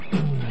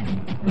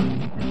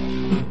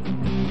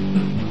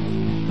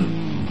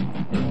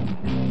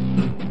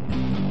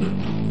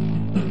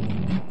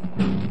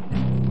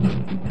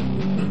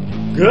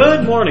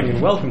Good morning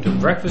and welcome to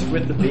Breakfast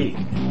with the Beak.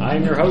 I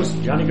am your host,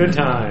 Johnny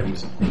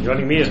Goodtimes.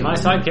 Joining me is my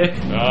sidekick.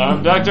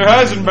 I'm Dr.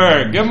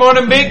 Heisenberg. Good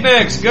morning,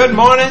 Beakniks. Good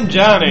morning,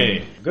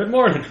 Johnny. Good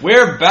morning.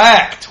 We're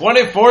back,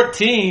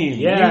 2014.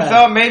 Yeah. You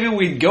thought maybe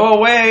we'd go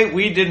away.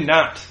 We did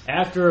not.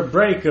 After a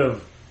break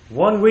of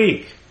 1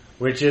 week,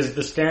 which is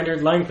the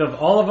standard length of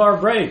all of our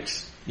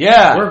breaks.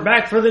 Yeah. We're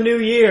back for the new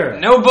year.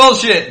 No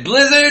bullshit.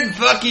 Blizzard,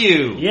 fuck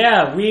you.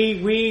 Yeah,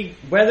 we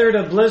weathered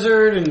a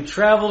blizzard and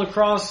traveled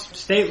across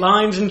state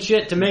lines and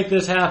shit to make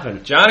this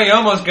happen. Johnny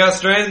almost got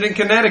stranded in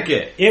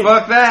Connecticut.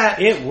 Fuck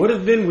that. It would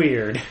have been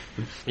weird.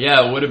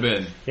 Yeah, it would have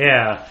been.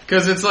 Yeah.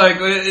 Because it's like,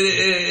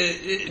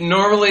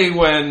 normally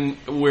when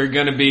we're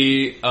going to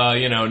be,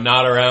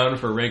 not around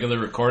for regular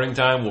recording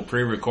time, we'll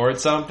pre-record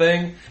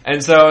something.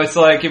 And so it's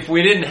like, if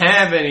we didn't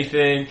have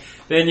anything,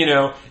 then,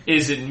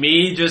 is it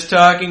me just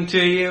talking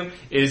to you?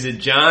 Is it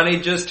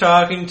Johnny just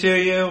talking to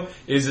you?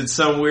 Is it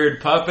some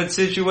weird puppet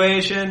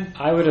situation?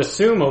 I would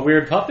assume a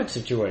weird puppet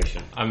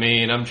situation. I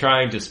mean, I'm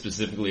trying to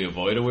specifically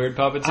avoid a weird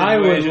puppet situation. I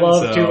would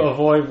love to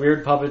avoid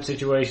weird puppet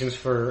situations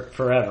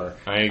forever.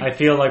 I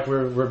feel like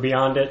we're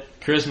beyond it.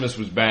 Christmas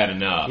was bad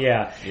enough.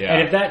 Yeah.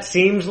 And if that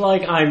seems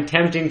like I'm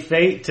tempting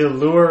fate to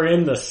lure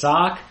in the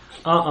sock,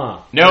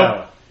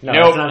 Nope.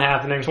 No, it's not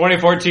happening.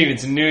 2014,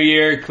 it's a new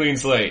year, clean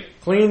slate.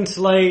 Clean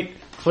slate,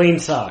 clean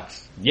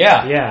socks.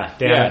 Yeah. Yeah,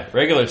 damn it.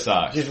 Regular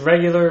socks. Just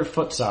regular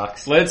foot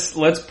socks. Let's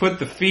put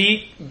the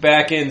feet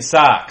back in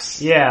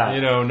socks. Yeah.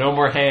 No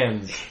more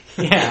hands.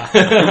 Yeah.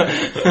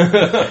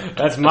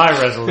 That's my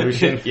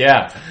resolution.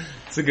 Yeah.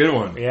 It's a good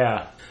one.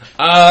 Yeah.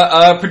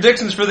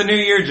 Predictions for the new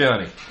year,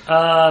 Johnny.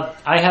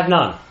 I have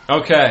none.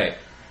 Okay.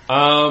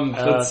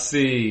 Let's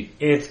see.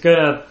 It's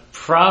gonna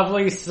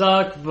probably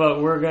suck,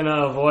 but we're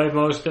gonna avoid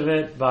most of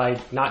it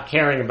by not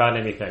caring about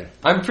anything.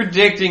 I'm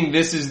predicting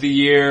this is the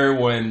year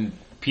when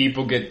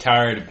people get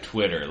tired of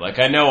Twitter. Like,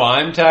 I know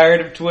I'm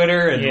tired of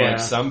Twitter, and like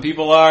some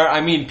people are.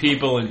 I mean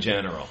people in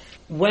general.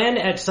 When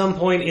at some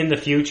point in the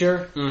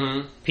future,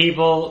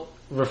 people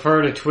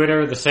refer to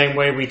Twitter the same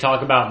way we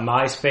talk about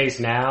MySpace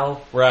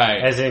now.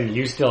 Right. As in,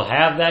 you still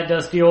have that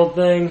dusty old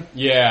thing?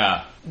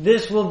 Yeah.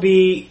 This will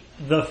be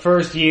the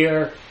first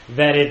year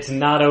that it's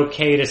not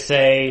okay to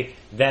say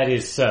that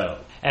is so.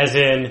 As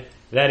in,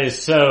 that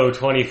is so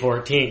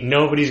 2014.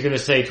 Nobody's going to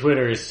say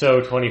Twitter is so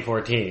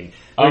 2014.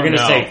 They're going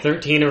to say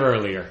 13 or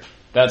earlier.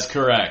 That's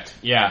correct.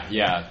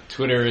 Yeah.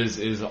 Twitter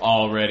is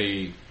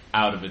already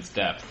out of its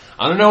depth.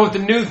 I don't know what the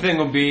new thing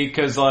will be,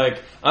 because, I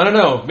don't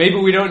know, maybe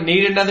we don't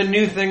need another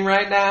new thing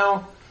right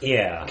now.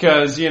 Yeah.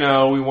 Because, we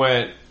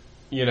went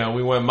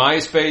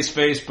MySpace,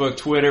 Facebook,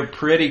 Twitter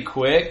pretty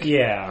quick.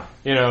 Yeah.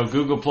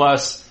 Google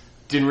Plus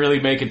didn't really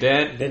make a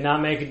dent. Did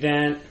not make a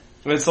dent.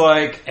 It's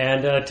like...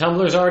 And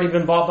Tumblr's already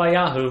been bought by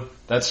Yahoo.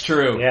 That's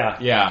true.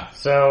 Yeah.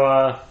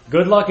 So,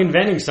 good luck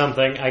inventing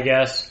something, I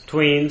guess.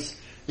 Tweens.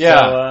 Yeah,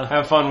 so,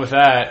 have fun with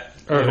that.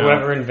 Or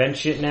whoever invents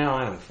shit now,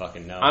 I don't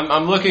fucking know.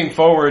 I'm looking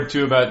forward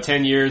to about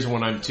 10 years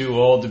when I'm too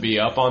old to be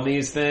up on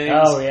these things.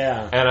 Oh,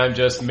 yeah. And I'm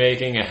just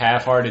making a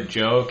half-hearted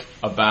joke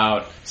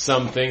about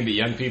something that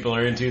young people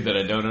are into that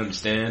I don't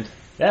understand.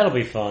 That'll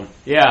be fun.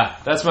 Yeah,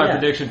 that's my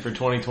prediction for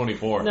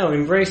 2024. No,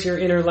 embrace your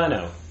inner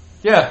Leno.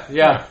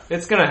 Yeah,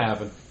 it's gonna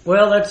happen.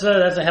 Well, that's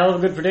a hell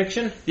of a good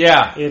prediction.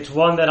 Yeah. It's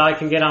one that I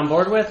can get on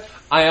board with.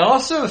 I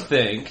also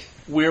think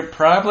we're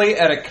probably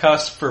at a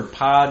cusp for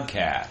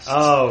podcasts.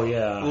 Oh,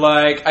 yeah.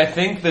 I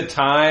think the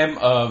time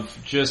of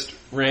just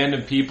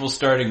random people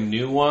starting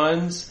new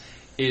ones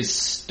is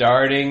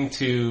starting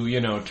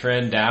to,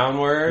 trend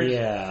downward.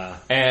 Yeah.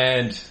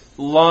 And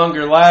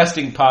longer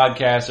lasting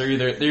podcasts are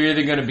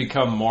either going to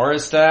become more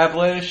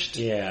established.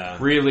 Yeah.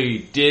 Really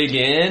dig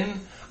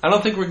in. I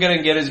don't think we're going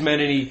to get as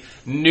many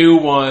new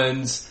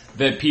ones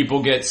that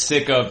people get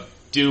sick of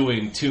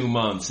doing 2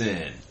 months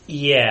in.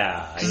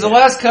 Yeah. Because the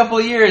last couple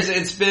of years,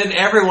 it's been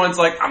everyone's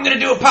like, I'm going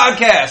to do a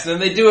podcast. And then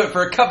they do it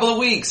for a couple of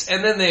weeks.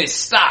 And then they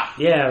stop.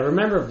 Yeah.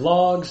 Remember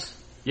blogs?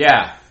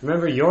 Yeah.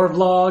 Remember your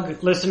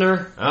blog,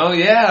 listener? Oh,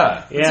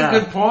 yeah. That's a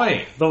good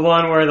point. The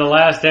one where the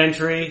last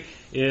entry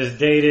is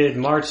dated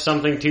March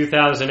something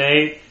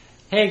 2008.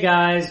 Hey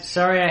guys,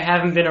 sorry I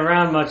haven't been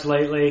around much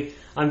lately.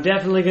 I'm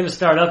definitely going to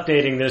start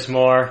updating this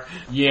more.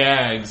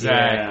 Yeah,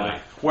 exactly.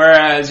 Yeah.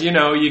 Whereas, you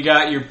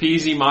got your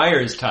PZ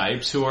Myers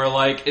types who are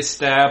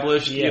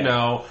established,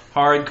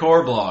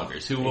 hardcore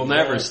bloggers who will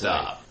never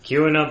stop.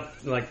 Queuing up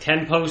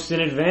 10 posts in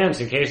advance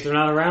in case they're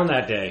not around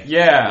that day.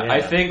 Yeah,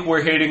 I think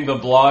we're hitting the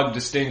blog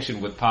distinction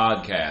with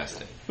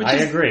podcasting. I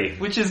agree.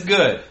 Which is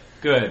good.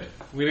 Good.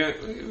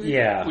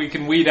 We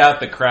can weed out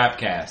the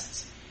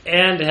crapcasts.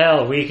 And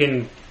hell, we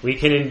can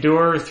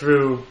endure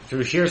through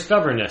sheer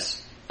stubbornness.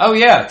 Oh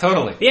yeah,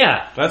 totally.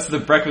 Yeah. That's the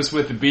Breakfast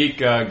with the Beak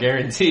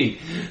guarantee.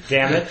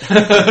 Damn it.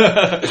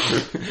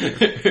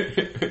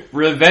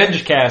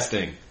 Revenge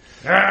casting.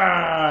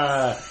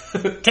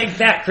 Take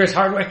that, Chris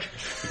Hardwick.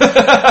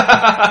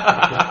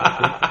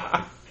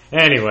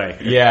 Anyway.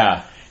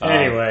 Yeah.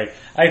 Anyway,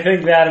 I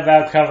think that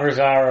about covers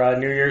our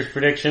New Year's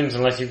predictions,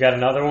 unless you've got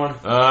another one.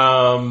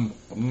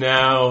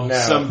 No.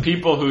 Some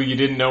people who you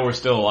didn't know were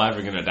still alive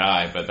are going to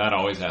die, but that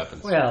always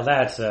happens. Well,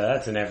 that's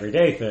an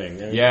everyday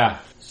thing. Yeah.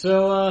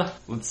 So,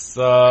 let's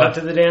cut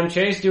to the damn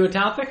chase, do a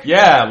topic?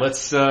 Yeah,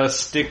 let's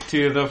stick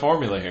to the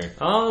formula here.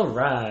 All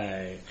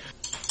right.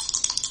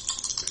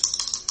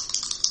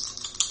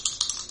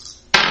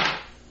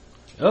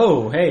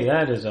 Oh, hey,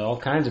 that is all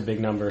kinds of big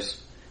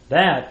numbers.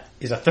 That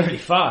is a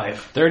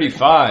 35.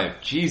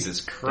 35.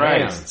 Jesus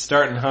Christ. Damn.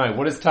 Starting high.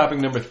 What is topic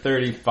number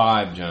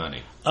 35,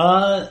 Johnny?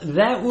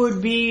 That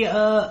would be,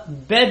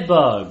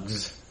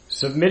 Bedbugs.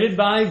 Submitted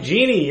by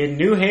Jeannie in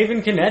New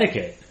Haven,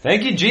 Connecticut.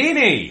 Thank you,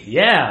 Jeannie.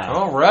 Yeah.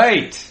 All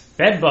right.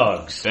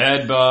 Bedbugs.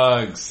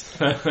 Bedbugs.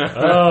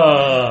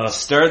 Oh.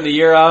 Starting the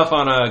year off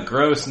on a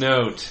gross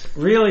note.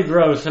 Really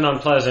gross and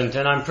unpleasant,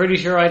 and I'm pretty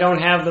sure I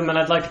don't have them, and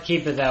I'd like to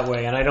keep it that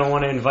way, and I don't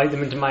want to invite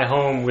them into my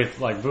home with,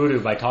 like, voodoo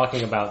by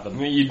talking about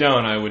them. You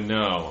don't, I would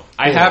know.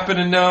 I happen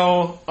to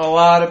know a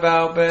lot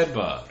about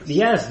bedbugs.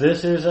 Yes,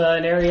 this is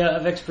an area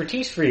of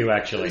expertise for you,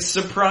 actually.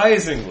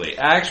 Surprisingly.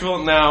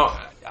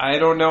 Now, I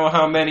don't know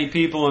how many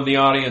people in the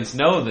audience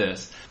know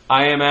this.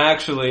 I am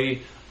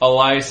actually a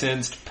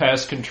licensed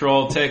pest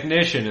control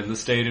technician in the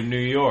state of New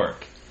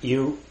York.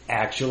 You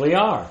actually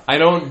are. I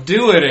don't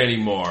do it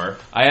anymore.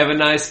 I have a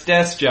nice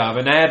desk job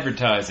in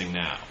advertising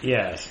now.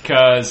 Yes.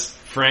 Because,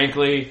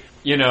 frankly,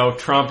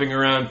 tromping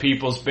around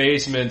people's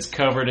basements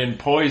covered in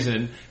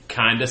poison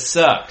kinda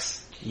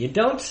sucks. You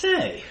don't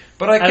say.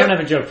 But I don't have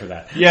a joke for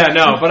that. Yeah,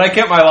 no, but I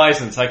kept my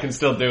license. I can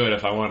still do it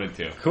if I wanted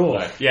to. Cool.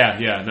 But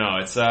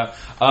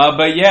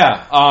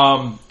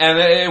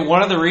and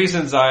one of the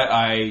reasons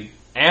I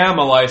am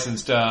a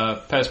licensed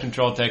pest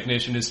control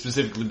technician is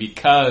specifically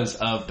because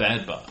of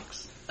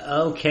bedbugs.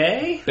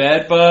 Okay.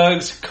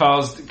 Bedbugs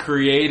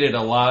created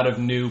a lot of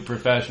new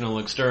professional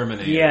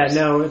exterminators. Yeah,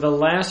 no, the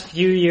last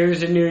few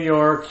years in New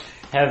York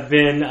have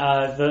been,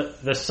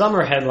 the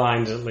summer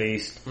headlines at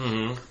least,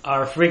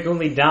 are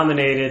frequently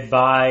dominated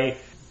by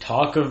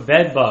talk of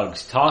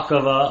bedbugs, talk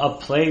of a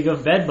plague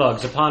of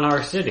bedbugs upon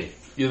our city.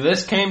 Yeah,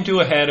 this came to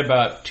a head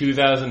about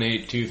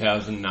 2008,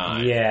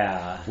 2009.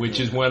 Yeah.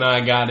 Which is when I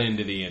got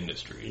into the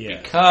industry.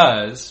 Yes.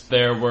 Because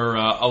there were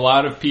a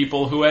lot of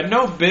people who had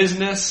no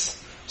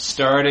business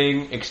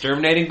starting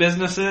exterminating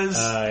businesses,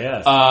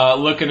 yes.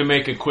 Looking to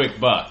make a quick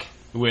buck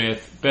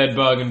with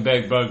bedbug and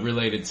bedbug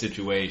related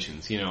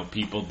situations.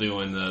 People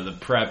doing the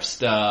prep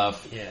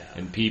stuff,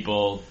 and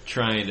people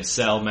trying to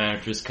sell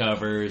mattress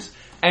covers,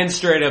 and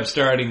straight up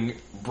starting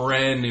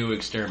brand new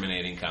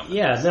exterminating companies.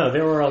 Yeah, no,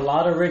 there were a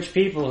lot of rich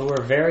people who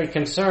were very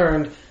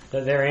concerned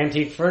that their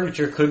antique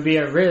furniture could be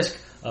at risk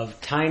of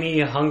tiny,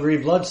 hungry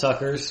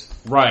bloodsuckers.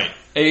 Right.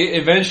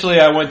 Eventually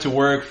I went to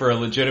work for a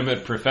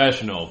legitimate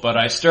professional, but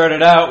I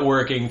started out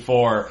working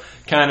for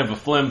kind of a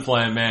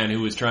flim-flam man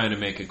who was trying to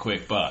make a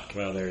quick buck.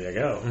 Well, there you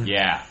go.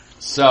 Yeah.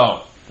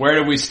 So,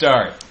 where do we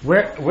start?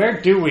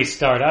 Where do we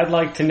start? I'd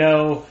like to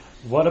know,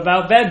 what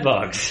about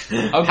bedbugs?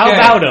 Okay. How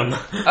about them?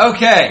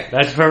 Okay.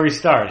 That's where we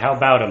start. How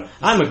about them?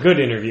 I'm a good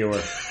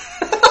interviewer.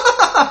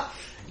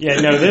 Yeah,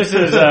 no, this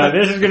is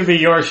going to be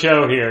your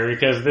show here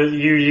because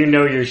you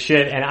know your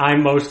shit, and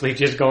I'm mostly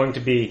just going to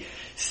be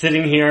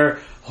sitting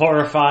here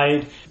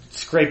horrified,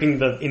 scraping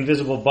the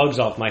invisible bugs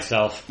off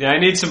myself. Yeah, I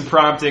need some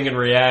prompting and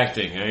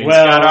reacting.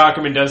 Well, Scott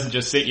Ackerman doesn't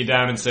just sit you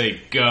down and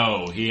say,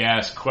 go. He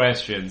asks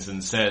questions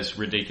and says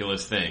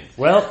ridiculous things.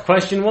 Well,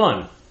 question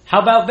 1.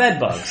 How about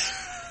bedbugs?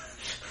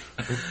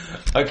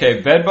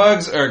 Okay,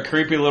 bedbugs are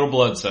creepy little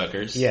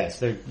bloodsuckers. Yes,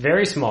 they're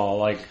very small,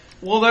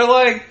 Well,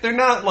 they're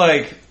not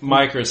like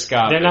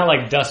microscopic. They're not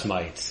like dust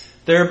mites.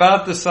 They're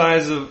about the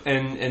size of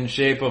and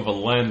shape of a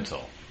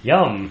lentil.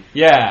 Yum.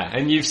 Yeah,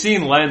 and you've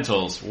seen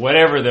lentils,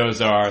 whatever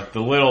those are, the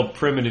little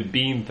primitive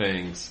bean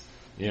things.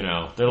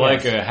 They're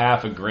like a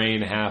half a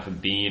grain, half a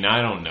bean.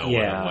 I don't know.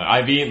 Yeah.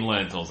 I've eaten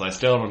lentils. I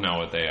still don't know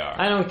what they are.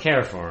 I don't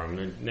care for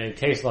them. They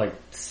taste like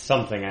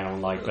something I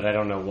don't like, but I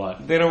don't know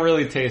what. They don't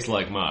really taste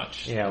like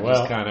much. Yeah, They're well,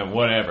 just kind of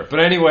whatever.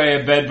 But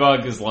anyway, a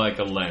bedbug is like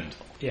a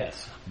lentil.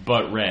 Yes.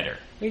 But redder.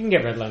 We can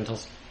get red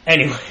lentils.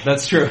 Anyway.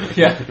 That's true,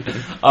 yeah.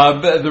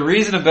 The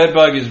reason a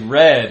bedbug is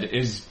red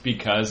is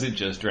because it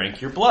just drank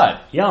your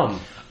blood.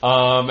 Yum.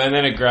 And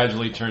then it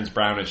gradually turns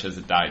brownish as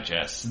it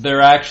digests.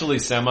 They're actually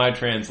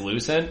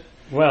semi-translucent.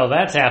 Well,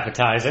 that's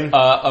appetizing.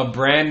 A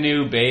brand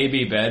new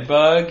baby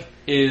bedbug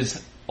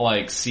is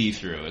like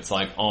see-through. It's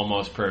like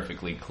almost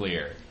perfectly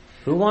clear.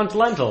 Who wants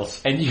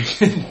lentils? And you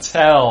can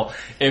tell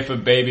if a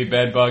baby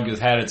bedbug has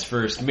had its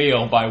first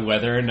meal by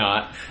whether or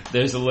not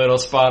there's a little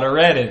spot of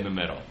red in the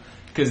middle.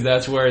 Because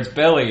that's where its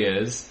belly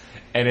is,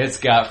 and it's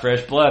got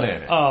fresh blood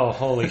in it. Oh,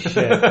 holy shit.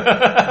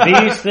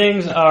 These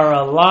things are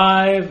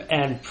alive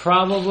and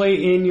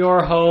probably in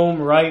your home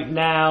right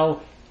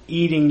now,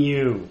 eating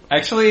you.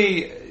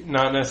 Actually,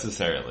 not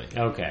necessarily.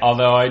 Okay.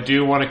 Although I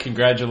do want to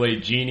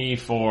congratulate Jeannie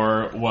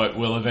for what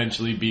will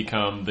eventually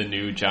become the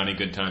new Johnny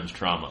Goodtimes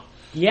trauma.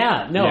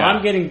 Yeah, no, Yeah.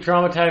 I'm getting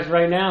traumatized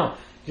right now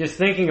just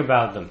thinking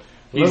about them.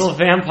 Little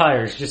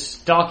vampires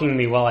just stalking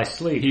me while I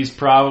sleep. He's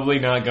probably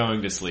not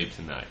going to sleep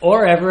tonight.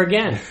 Or ever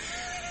again.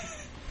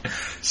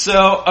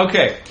 So,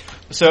 okay.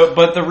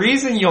 But the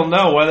reason you'll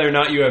know whether or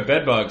not you have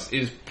bedbugs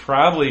is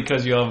probably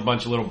because you'll have a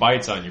bunch of little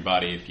bites on your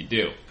body if you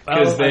do.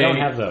 Well, I don't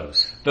have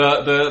those.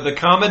 The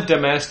common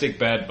domestic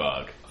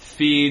bedbug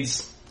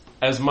feeds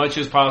as much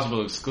as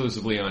possible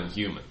exclusively on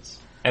humans.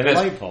 And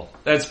Delightful.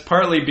 That's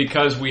partly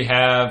because we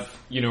have,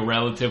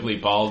 relatively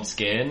bald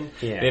skin.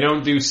 Yeah. They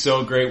don't do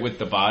so great with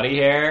the body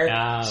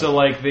hair. So,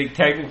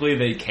 technically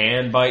they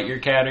can bite your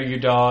cat or your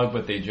dog,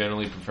 but they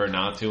generally prefer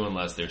not to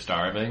unless they're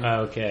starving.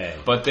 Okay.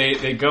 But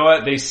they go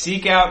out, they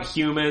seek out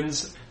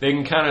humans. They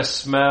can kind of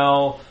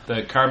smell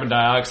the carbon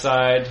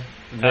dioxide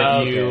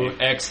that you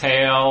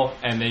exhale,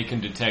 and they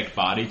can detect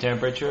body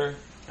temperature.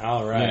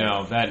 All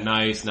right. That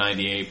nice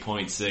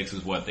 98.6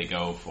 is what they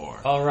go for.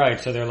 All right,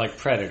 so they're like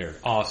Predator.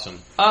 Awesome.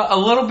 A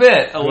little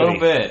bit.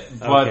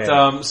 But,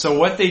 Okay. So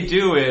what they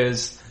do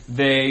is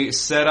they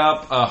set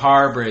up a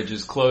harborage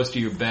as close to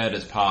your bed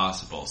as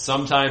possible.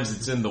 Sometimes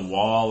it's in the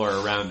wall or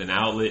around an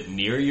outlet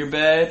near your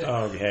bed.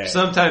 Okay.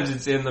 Sometimes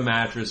it's in the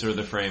mattress or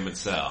the frame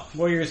itself.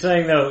 What you're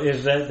saying, though,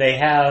 is that they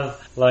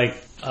have,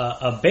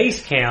 a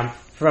base camp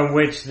from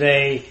which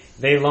they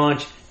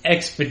launch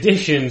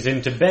expeditions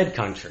into bed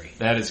country.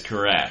 That is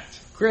correct.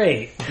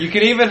 Great. You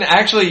can even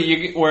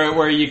actually,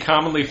 where you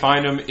commonly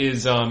find them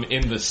is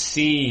in the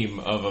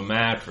seam of a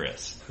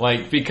mattress,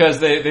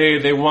 because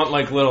they want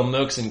little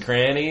nooks and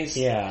crannies.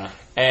 Yeah.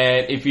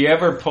 And if you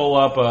ever pull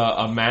up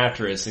a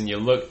mattress and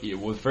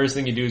the first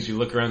thing you do is you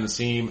look around the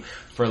seam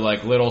for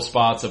little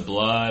spots of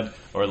blood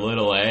or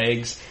little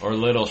eggs or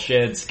little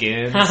shed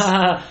skins.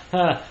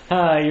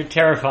 You're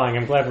terrifying.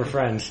 I'm glad we're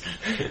friends.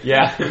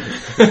 Yeah.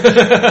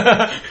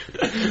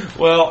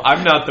 Well,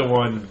 I'm not the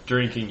one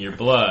drinking your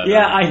blood.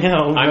 Yeah, I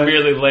know. I'm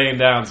merely laying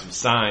down some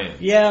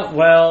science. Yeah,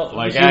 well,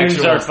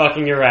 humans are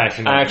fucking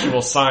irrational.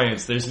 Actual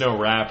science. There's no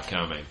rap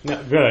coming.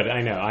 No, good,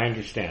 I know. I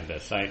understand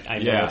this. I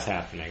know what's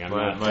happening.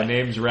 My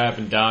name's Rap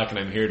and Doc, and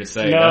I'm here to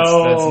say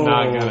no, that's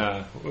not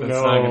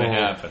gonna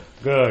happen.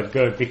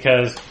 Good,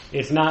 because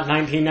it's not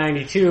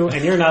 1992,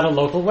 and you're not a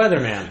local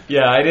weatherman.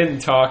 Yeah, I didn't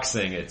talk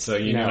sing it, so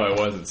you knew I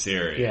wasn't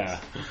serious.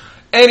 Yeah.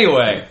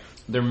 Anyway,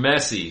 they're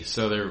messy,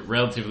 so they're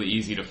relatively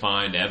easy to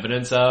find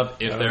evidence of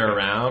if they're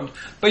around.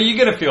 But you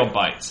get to feel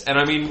bites. And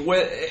I mean,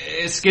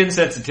 skin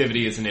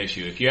sensitivity is an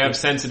issue. If you have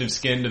sensitive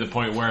skin to the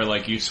point where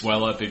you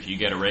swell up if you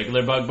get a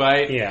regular bug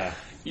bite,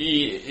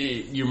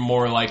 you're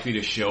more likely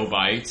to show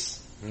bites.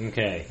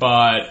 Okay.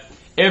 But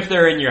if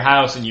they're in your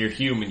house and you're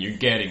human, you're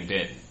getting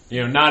bitten.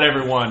 Not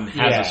everyone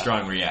has a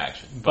strong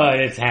reaction. But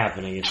it's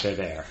happening if they're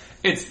there.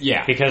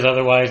 Yeah. Because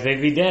otherwise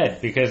they'd be dead,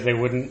 because they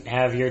wouldn't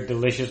have your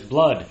delicious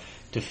blood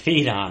to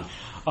feed on.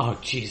 Oh,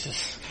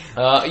 Jesus.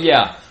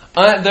 Yeah.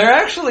 They're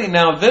actually,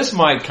 now this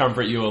might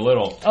comfort you a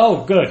little.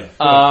 Oh, good.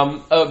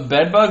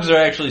 Bedbugs are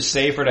actually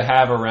safer to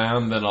have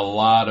around than a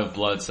lot of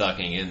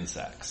blood-sucking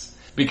insects.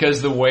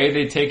 Because the way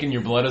they take in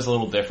your blood is a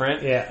little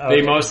different. Yeah. Okay.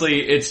 They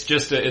mostly,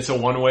 it's a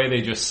one way, they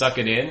just suck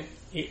it in.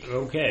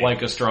 Okay.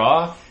 Like a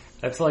straw.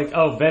 That's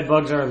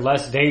bedbugs are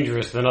less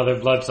dangerous than other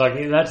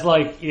blood-sucking. That's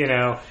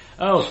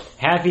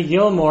Happy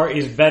Gilmore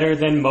is better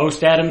than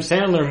most Adam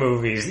Sandler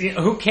movies.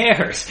 Who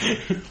cares?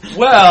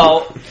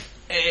 Well,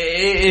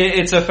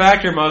 it's a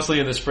factor mostly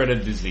in the spread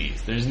of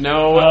disease. There's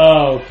no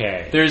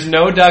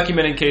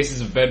documented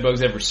cases of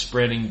bedbugs ever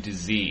spreading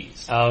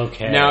disease.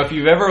 Okay. Now, if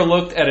you've ever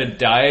looked at a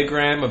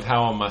diagram of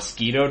how a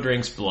mosquito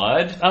drinks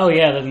blood... Oh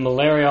yeah, there's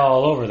malaria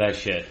all over that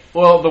shit.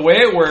 Well, the way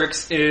it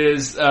works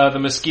is the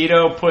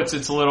mosquito puts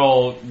its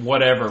little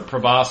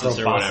proboscis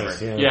or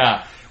whatever.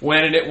 Yeah.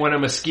 When a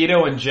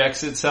mosquito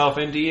injects itself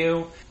into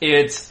you,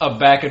 it's a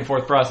back and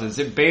forth process.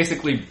 It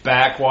basically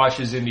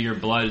backwashes into your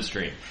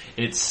bloodstream.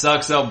 It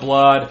sucks up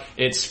blood.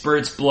 It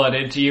spurts blood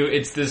into you.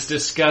 It's this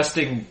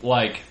disgusting,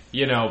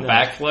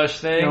 backflush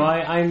thing. No,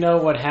 I know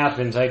what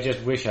happens. I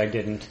just wish I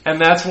didn't.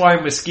 And that's why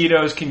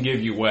mosquitoes can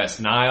give you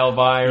West Nile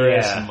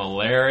virus,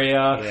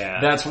 malaria. Yeah.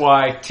 That's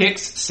why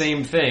ticks,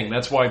 same thing.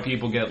 That's why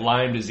people get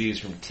Lyme disease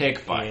from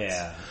tick bites.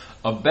 Yeah.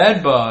 A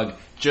bedbug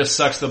just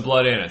sucks the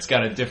blood in. It's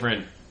got a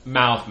different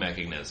mouth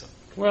mechanism.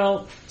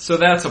 Well, so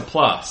that's a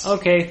plus.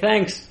 Okay,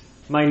 thanks,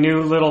 my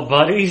new little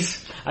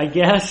buddies, I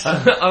guess.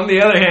 On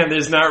the other hand,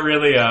 there's not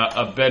really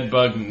a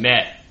bedbug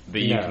net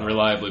that you can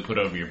reliably put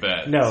over your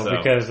bed. No,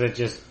 because it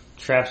just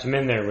traps them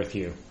in there with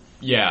you.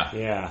 Yeah.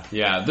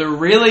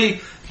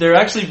 They're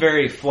actually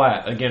very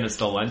flat. Again, it's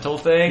the lentil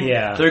thing.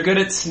 Yeah. They're good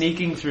at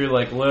sneaking through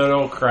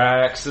little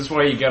cracks. This is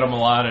why you get them a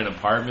lot in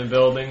apartment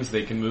buildings.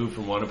 They can move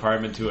from one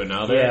apartment to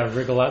another. Yeah,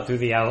 wriggle out through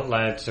the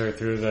outlets or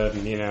through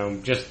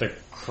the, just the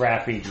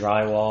crappy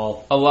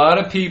drywall. A lot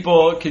of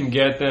people can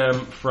get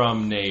them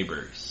from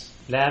neighbors.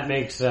 That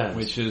makes sense.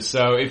 Which is,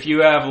 so if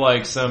you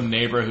have some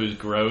neighbor who's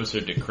gross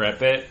or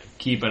decrepit,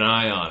 keep an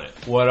eye on it.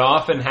 What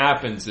often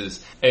happens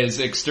is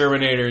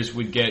exterminators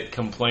would get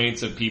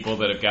complaints of people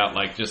that have got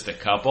like just a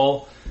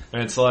couple,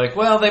 and it's like,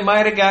 well, they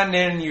might have gotten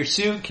in your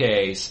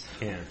suitcase,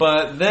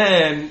 but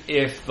then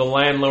if the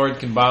landlord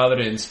can bother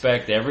to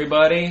inspect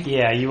everybody...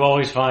 Yeah, you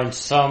always find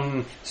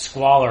some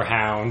squalor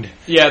hound.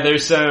 Yeah,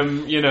 there's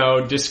some,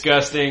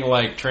 disgusting,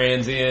 like,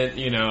 transient,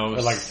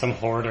 Or like some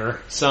hoarder.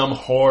 Some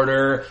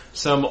hoarder,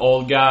 some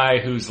old guy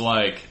who's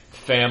like,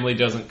 family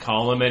doesn't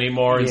call him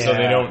anymore, and so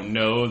they don't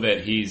know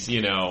that he's,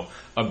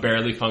 a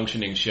barely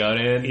functioning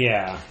shut-in.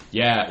 Yeah.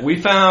 Yeah, we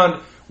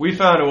found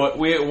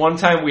one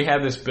time we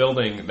had this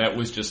building that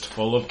was just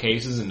full of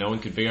cases and no one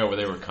could figure out where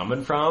they were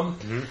coming from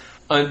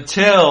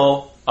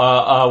until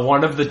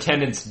one of the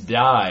tenants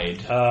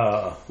died.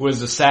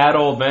 Was a sad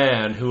old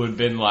man who had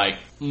been like,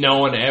 no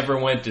one ever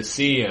went to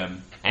see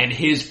him, and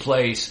his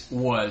place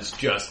was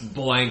just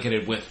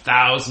blanketed with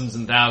thousands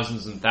and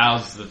thousands and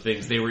thousands of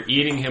things. They were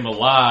eating him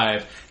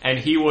alive, and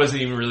he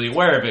wasn't even really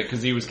aware of it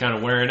because he was kind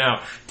of wearing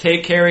out.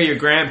 Take care of your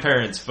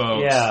grandparents,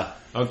 folks. Yeah.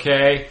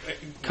 Okay?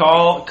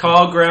 Call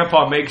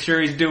Grandpa, make sure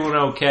he's doing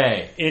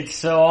okay. It's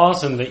so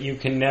awesome that you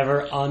can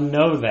never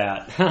unknow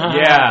that.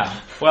 Yeah.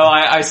 Well,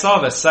 I saw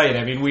the site.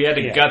 I mean, we had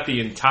to gut the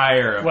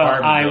entire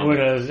apartment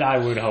building. I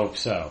would hope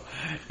so.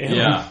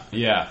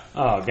 Yeah.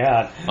 Oh,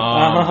 God.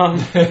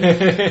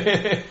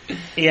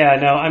 Yeah,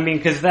 no, I mean,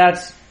 because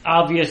that's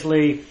how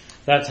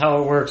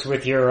it works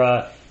with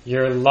your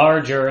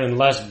larger and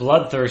less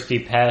bloodthirsty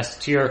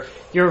pests, your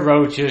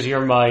roaches,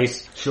 your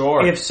mice.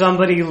 Sure. If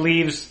somebody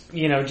leaves,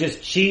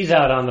 just cheese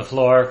out on the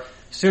floor,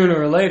 sooner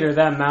or later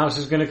that mouse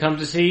is going to come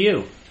to see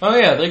you. Oh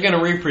yeah, they're going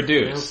to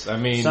reproduce. I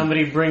mean,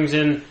 somebody brings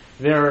in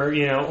their,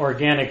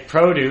 organic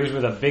produce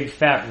with a big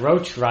fat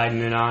roach riding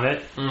in on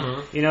it.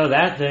 Mm-hmm.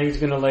 That thing's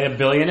going to lay 1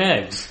 billion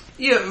eggs.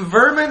 Yeah,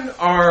 vermin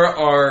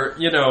are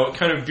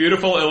kind of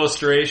beautiful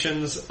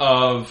illustrations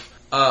of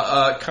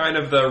kind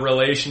of the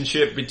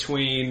relationship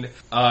between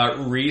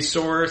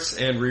resource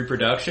and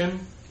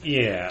reproduction.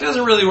 Yeah. It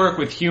doesn't really work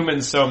with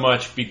humans so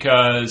much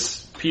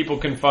because people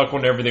can fuck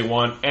whenever they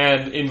want,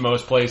 and in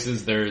most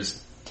places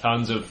there's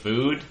tons of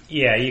food.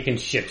 Yeah, you can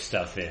ship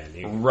stuff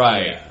in.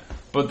 Right. Yeah.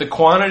 But the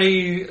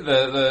quantity,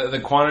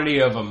 the quantity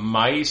of a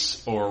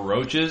mice or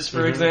roaches,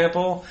 for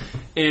example,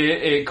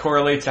 it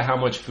correlates to how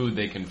much food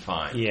they can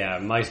find. Yeah,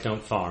 mice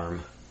don't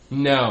farm.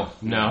 No.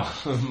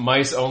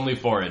 Mice only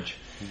forage.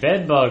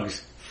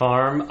 Bedbugs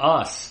farm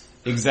us.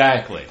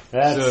 Exactly.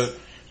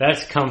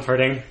 That's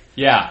comforting.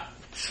 Yeah.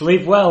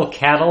 Sleep well,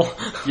 cattle.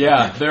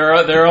 Yeah, there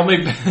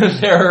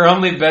are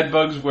only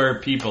bedbugs where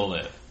people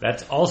live.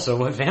 That's also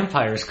what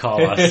vampires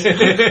call us.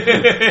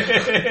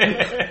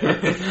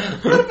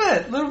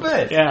 Little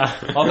bit.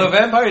 Yeah. Although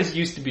vampires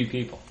used to be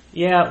people.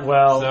 Yeah,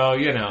 well. So,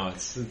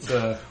 it's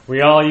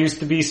we all used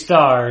to be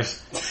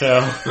stars,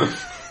 so.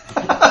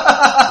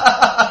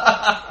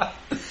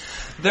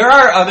 There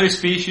are other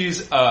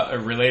species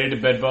related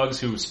to bedbugs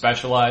who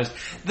specialize.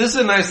 This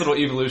is a nice little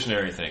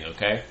evolutionary thing,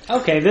 okay?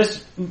 Okay,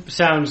 this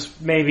sounds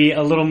maybe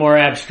a little more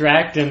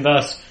abstract, and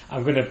thus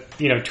I'm going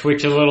to,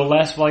 twitch a little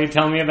less while you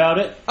tell me about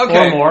it.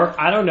 Okay. Or more.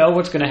 I don't know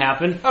what's going to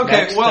happen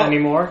next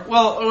anymore.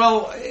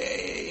 Well,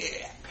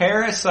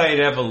 parasite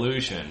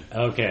evolution.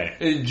 Okay.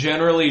 It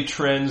generally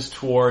trends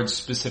towards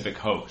specific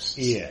hosts.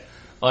 Yeah.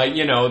 Like,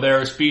 there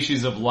are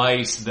species of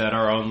lice that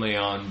are only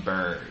on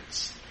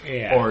birds.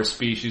 Yeah. Or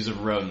species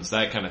of rodents,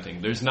 that kind of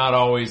thing. There's not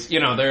always,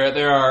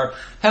 there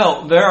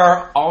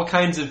are all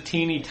kinds of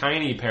teeny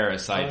tiny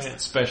parasites that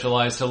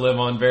specialize to live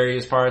on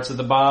various parts of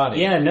the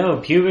body. Yeah,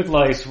 no, pubic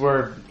lice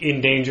were in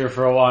danger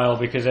for a while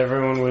because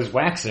everyone was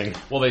waxing.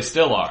 Well, they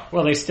still are.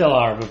 Well, they still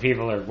are, but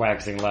people are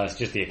waxing less,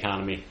 just the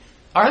economy.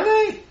 Are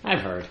they? I've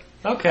heard.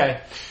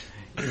 Okay.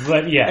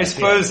 But yeah. I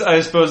suppose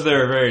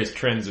there are various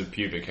trends of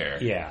pubic hair.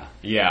 Yeah.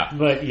 Yeah.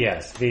 But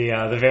yes,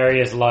 the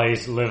various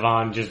lice live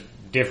on just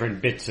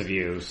different bits of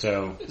you,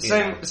 so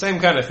same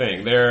kind of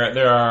thing.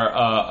 There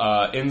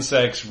are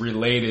insects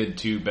related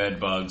to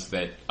bedbugs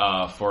that,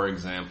 for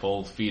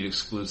example, feed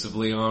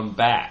exclusively on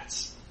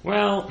bats.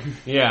 Well,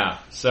 yeah,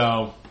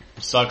 so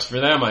sucks for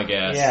them, I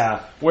guess.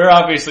 Yeah, we're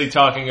obviously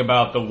talking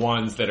about the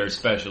ones that are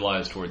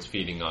specialized towards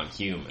feeding on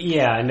humans.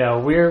 Yeah, no,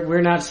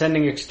 we're not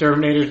sending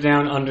exterminators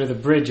down under the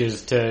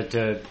bridges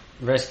to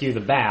rescue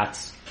the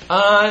bats.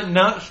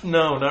 Not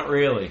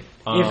really.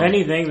 If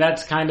anything,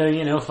 that's kind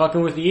of,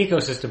 fucking with the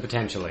ecosystem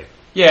potentially.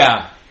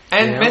 Yeah.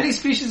 And many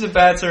species of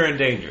bats are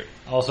endangered.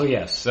 Also,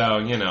 yes. So,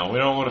 we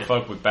don't want to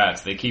fuck with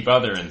bats. They keep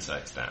other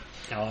insects down.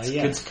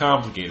 Yeah. It's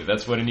complicated.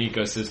 That's what an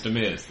ecosystem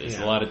is. There's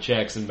a lot of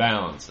checks and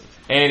balances.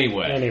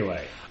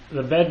 Anyway.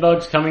 The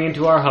bedbugs coming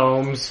into our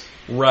homes.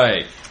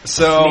 Right.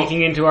 So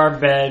sneaking into our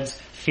beds,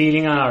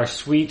 feeding on our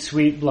sweet,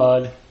 sweet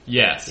blood.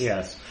 Yes.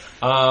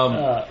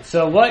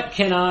 So what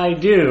can I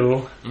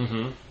do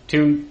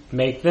to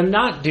make them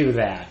not do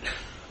that?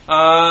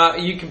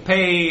 You can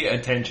pay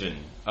attention.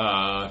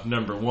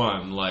 Number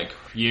one, like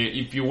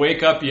if you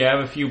wake up, you have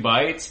a few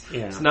bites.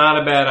 Yeah. It's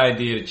not a bad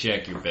idea to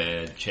check your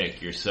bed,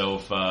 check your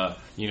sofa.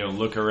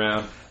 Look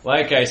around.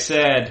 Like I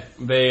said,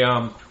 they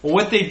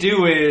what they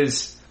do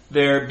is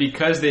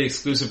because they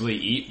exclusively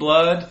eat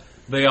blood.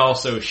 they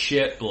also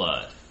shit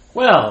blood.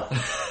 Well,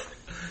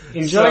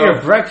 enjoy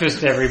your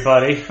breakfast,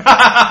 everybody.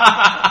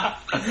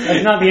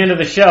 That's not the end of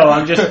the show.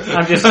 I'm just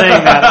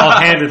saying that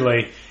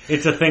offhandedly.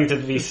 It's a thing to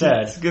be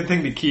said. It's a good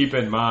thing to keep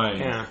in mind.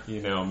 Yeah.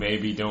 You know,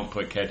 maybe don't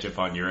put ketchup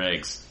on your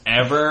eggs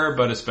ever,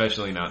 but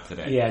especially not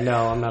today. Yeah,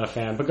 no, I'm not a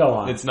fan, but go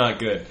on. It's not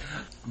good.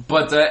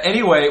 But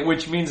anyway,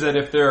 which means that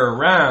if they're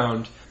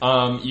around,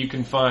 you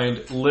can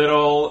find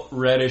little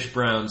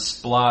reddish-brown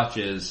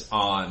splotches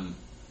on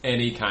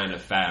any kind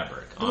of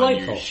fabric.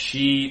 Delightful. On your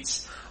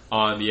sheets,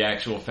 on the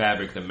actual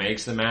fabric that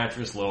makes the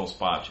mattress, little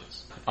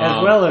splotches.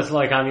 As well as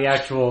like on the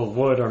actual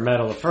wood or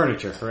metal of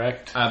furniture,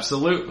 correct?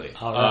 Absolutely.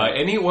 All right.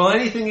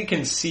 Anything it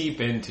can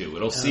seep into.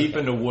 It'll seep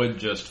into wood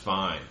just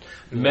fine.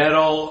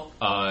 Metal,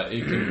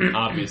 it can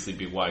obviously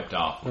be wiped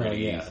off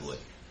pretty easily.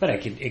 But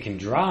it can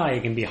dry.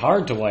 It can be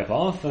hard to wipe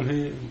off. I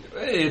mean,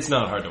 it's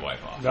not hard to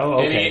wipe off.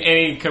 Oh, okay.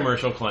 Any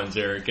commercial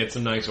cleanser, get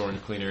some nice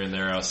orange cleaner in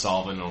there, a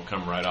solvent, it'll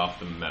come right off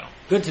the metal.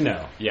 Good to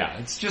know. Yeah,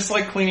 it's just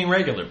like cleaning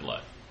regular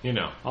blood. You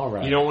know. All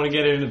right. You don't want to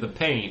get it into the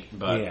paint,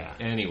 but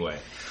anyway.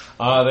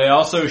 They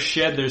also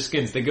shed their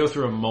skins. They go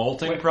through a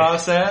molting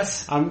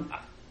process. I'm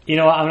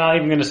not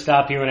even going to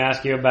stop you and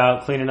ask you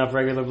about cleaning up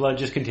regular blood.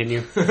 Just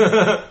continue.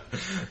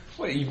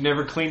 What, you've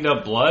never cleaned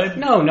up blood?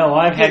 No,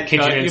 I've had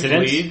kitchen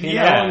incidents. You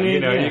got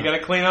to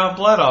clean out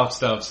blood off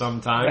stuff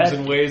sometimes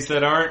in ways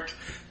that aren't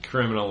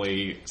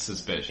criminally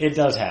suspicious. It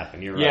does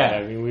happen. You're right. Yeah.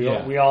 I mean,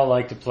 we all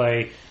like to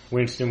play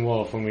Winston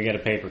Wolfe when we get a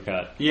paper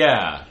cut.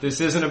 Yeah, this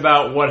isn't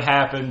about what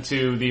happened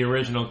to the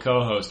original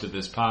co-host of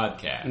this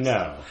podcast.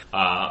 No.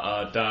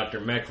 Dr.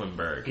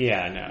 Mecklenburg.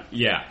 Yeah, no.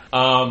 Yeah.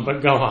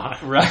 But go on.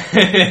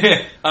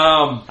 Right.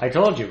 I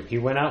told you, he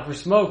went out for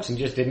smokes and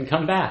just didn't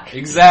come back.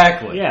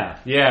 Exactly. Yeah.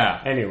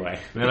 Yeah. Anyway.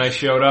 Then I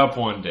showed up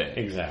one day.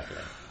 Exactly.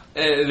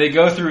 They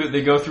go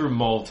through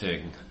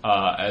molting,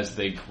 as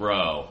they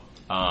grow,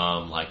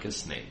 like a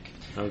snake.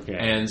 Okay.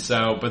 And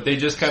so, but they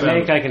just kind of...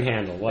 Snake I can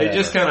handle, whatever. They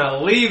just kind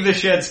of leave the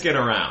shed skin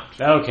around.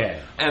 Okay.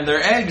 And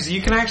their eggs,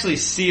 you can actually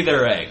see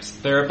their eggs.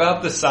 They're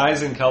about the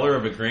size and color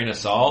of a grain of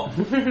salt,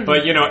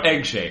 but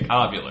egg-shaped,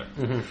 ovular.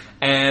 Mm-hmm.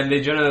 And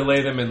they generally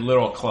lay them in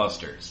little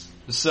clusters.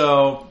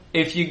 So,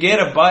 if you get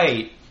a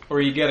bite, or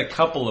you get a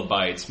couple of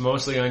bites,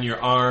 mostly on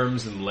your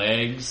arms and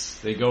legs.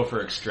 They go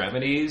for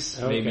extremities,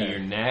 maybe your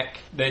neck.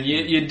 Then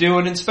you do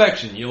an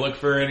inspection. You look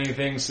for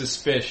anything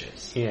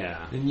suspicious.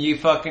 Yeah. And you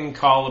fucking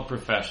call a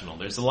professional.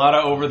 There's a lot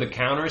of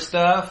over-the-counter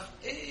stuff.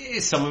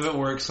 Some of it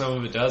works, some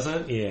of it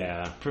doesn't.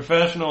 Yeah.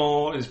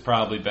 Professional is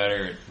probably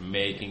better at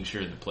making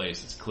sure the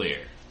place is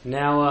clear.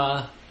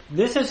 Now,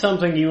 this is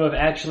something you have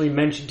actually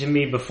mentioned to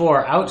me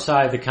before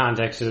outside the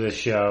context of this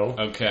show.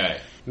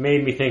 Okay.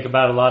 Made me think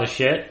about a lot of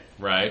shit.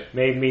 Right.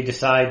 Made me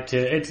decide to...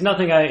 it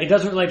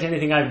doesn't relate to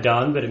anything I've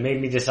done, but it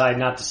made me decide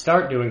not to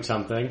start doing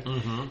something.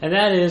 Mm-hmm. And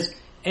that is,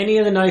 any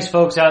of the nice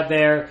folks out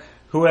there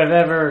who have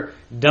ever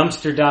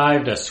dumpster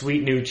dived a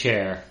sweet new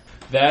chair.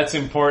 That's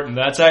important.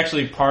 That's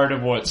actually part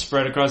of what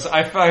spread across...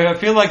 I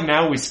feel like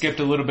now we skipped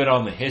a little bit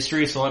on the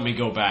history, so let me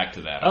go back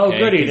to that. Oh, okay?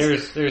 goody.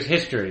 There's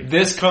history.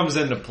 This comes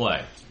into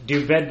play.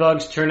 Do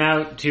bedbugs turn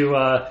out to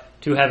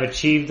have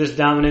achieved this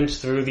dominance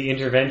through the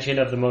intervention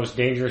of the most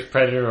dangerous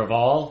predator of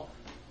all?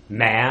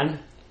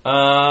 Man?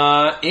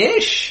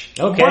 Ish.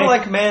 Okay. More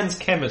like man's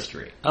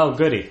chemistry. Oh,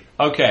 goody.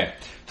 Okay.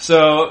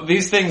 So,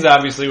 these things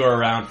obviously were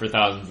around for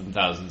thousands and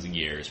thousands of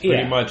years.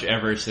 Pretty much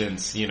ever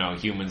since,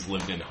 humans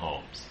lived in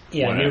homes.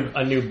 Yeah,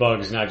 a new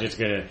bug's not just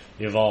gonna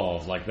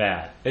evolve like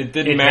that. It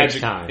didn't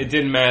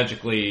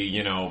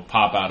magically,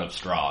 pop out of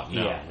straw.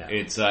 No. Yeah, no.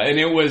 It's, and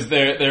it was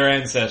their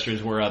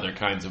ancestors were other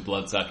kinds of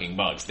blood-sucking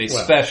bugs. They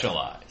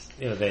specialized.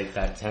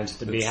 That tends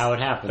to be how it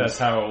happens. That's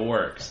how it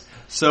works.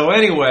 So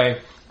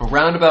anyway...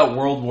 Around about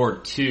World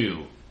War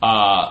II,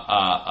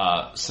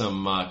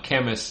 some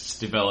chemists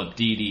developed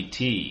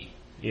DDT.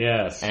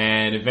 Yes.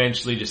 And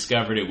eventually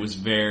discovered it was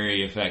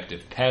very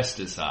effective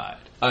pesticide.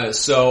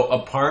 So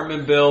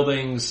apartment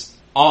buildings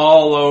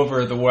all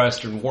over the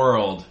Western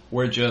world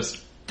were just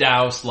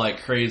doused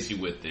like crazy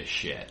with this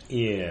shit.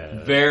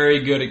 Yeah.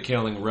 Very good at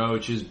killing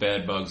roaches,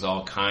 bedbugs,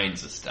 all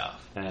kinds of stuff.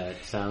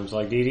 That sounds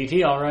like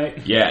DDT,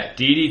 alright. Yeah,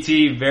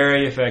 DDT,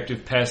 very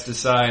effective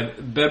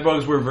pesticide.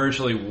 Bedbugs were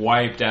virtually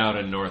wiped out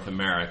in North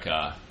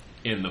America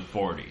in the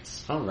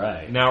 40s.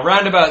 Alright. Now,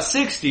 around about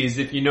 60s,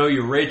 if you know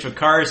your Rachel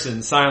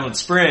Carson, Silent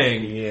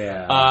Spring,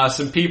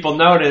 some people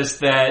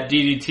noticed that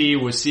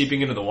DDT was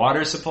seeping into the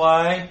water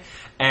supply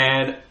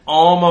and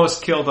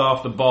almost killed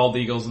off the bald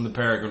eagles and the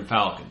peregrine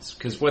falcons.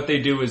 Because what they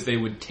do is they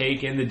would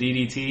take in the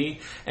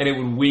DDT and it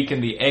would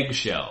weaken the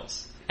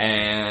eggshells.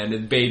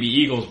 And baby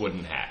eagles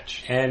wouldn't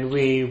hatch. And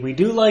we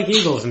do like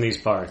eagles in these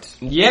parts.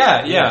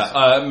 Yeah. Yes.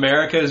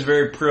 America is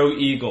very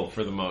pro-eagle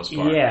for the most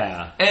part.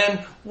 Yeah. And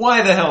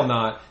why the hell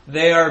not?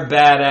 They are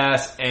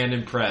badass and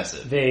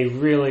impressive. They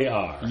really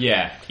are.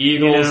 Yeah.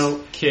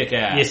 Eagles kick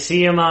ass. You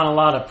see them on a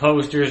lot of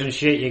posters and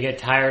shit, you get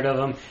tired of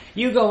them.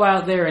 You go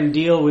out there and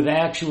deal with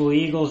actual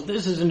eagles,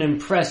 this is an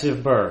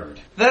impressive bird.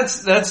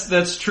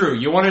 That's true.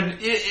 You want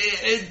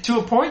to, to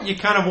a point, you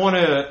kind of want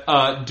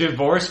to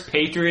divorce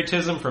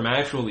patriotism from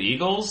actual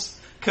eagles.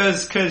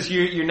 Because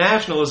your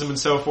nationalism and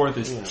so forth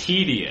is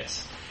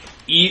tedious.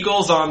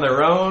 Eagles on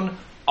their own,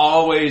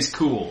 always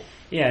cool.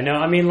 Yeah, no,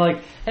 I mean,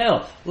 like,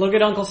 hell, look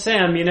at Uncle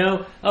Sam, you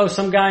know? Oh,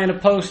 some guy in a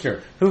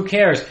poster. Who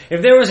cares?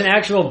 If there was an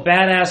actual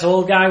badass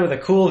old guy with a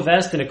cool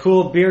vest and a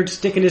cool beard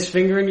sticking his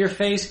finger in your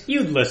face,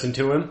 you'd listen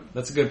to him.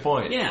 That's a good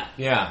point. Yeah.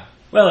 Yeah.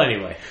 Well,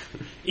 anyway.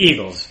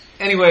 Eagles.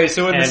 Anyway,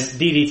 so and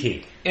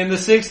DDT. In the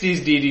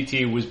 60s,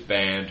 DDT was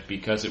banned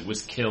because it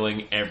was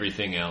killing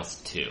everything else,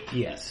 too.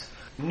 Yes.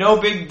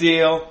 No big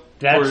deal.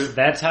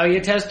 That's how you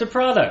test a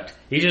product.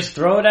 You just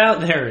throw it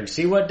out there and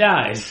see what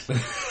dies.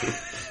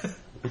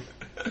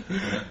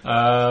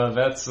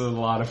 That's a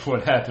lot of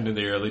what happened in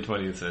the early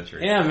 20th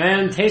century. Yeah,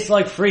 man. Tastes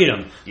like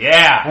freedom.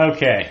 Yeah.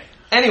 Okay.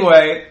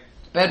 Anyway,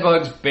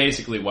 bedbugs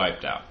basically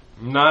wiped out.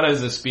 Not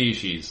as a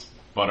species,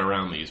 but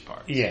around these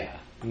parts. Yeah.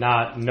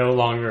 No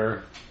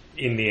longer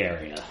in the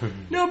area.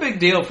 No big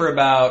deal for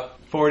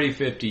about 40,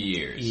 50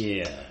 years.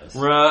 Yes.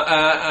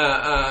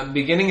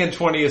 Beginning of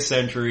 20th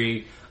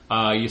century,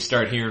 you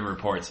start hearing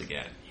reports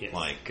again. Yes.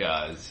 Like,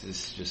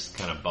 it's just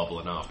kind of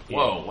bubbling up. Yeah.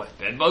 Whoa, what,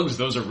 bedbugs?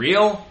 Those are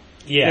real?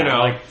 Yeah, you know,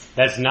 like,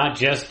 that's not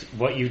just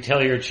what you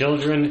tell your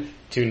children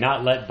to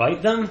not let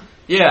bite them?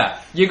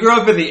 Yeah, you grew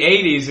up in the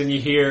 80s and you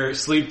hear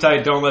sleep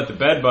tight, don't let the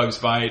bedbugs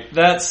bite.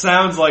 That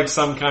sounds like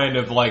some kind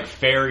of, like,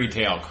 fairy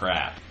tale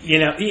crap. You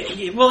know,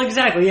 well,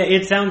 exactly, yeah,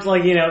 it sounds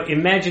like, you know,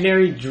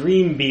 imaginary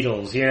dream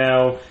beetles, you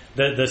know,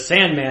 the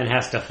Sandman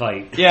has to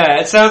fight. Yeah,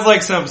 it sounds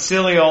like some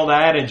silly old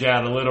adage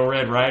out of Little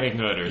Red Riding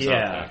Hood or something.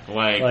 Yeah,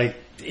 like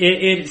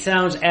it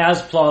sounds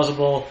as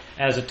plausible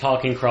as a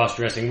talking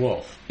cross-dressing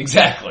wolf.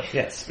 Exactly.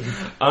 Yes.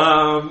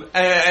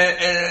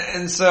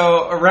 And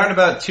so around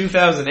about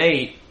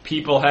 2008,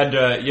 people had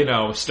to, you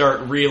know,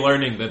 start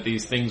relearning that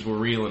these things were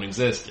real and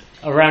existed.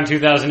 Around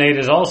 2008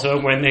 is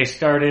also when they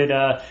started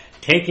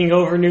taking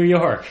over New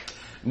York.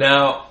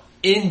 Now,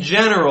 in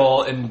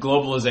general, in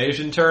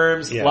globalization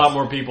terms, yes. A lot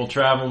more people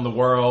traveling the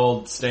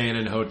world, staying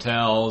in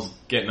hotels,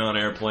 getting on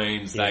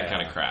airplanes, that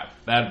kind of crap.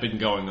 That had been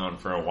going on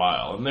for a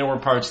while. And there were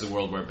parts of the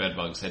world where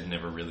bedbugs had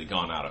never really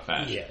gone out of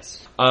fashion.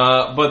 Yes.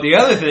 But the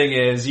other thing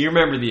is, you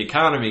remember the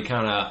economy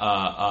kind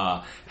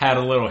of had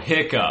a little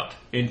hiccup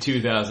in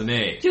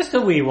 2008. Just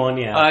a wee one,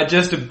 yeah.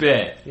 Just a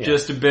bit. Yeah.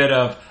 Just a bit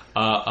of...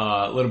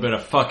 a little bit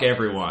of fuck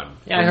everyone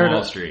from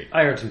Wall Street.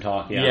 I heard some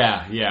talk,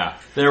 yeah. Yeah.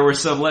 There were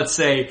some, let's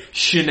say,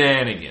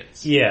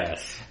 shenanigans.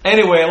 Yes.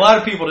 Anyway, a lot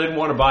of people didn't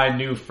want to buy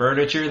new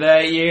furniture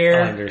that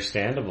year.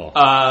 Understandable.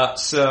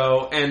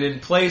 And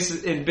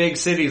in big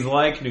cities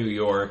like New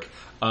York,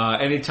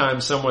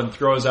 anytime someone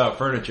throws out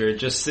furniture, it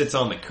just sits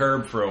on the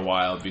curb for a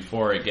while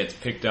before it gets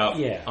picked up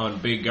on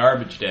big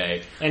garbage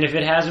day. And if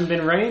it hasn't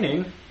been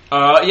raining...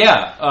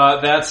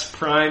 that's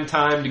prime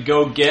time to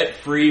go get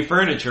free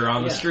furniture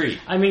on the street.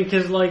 I mean,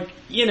 because, like,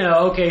 you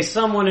know, okay,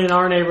 someone in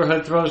our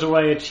neighborhood throws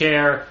away a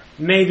chair,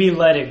 maybe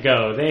let it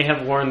go. They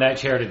have worn that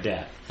chair to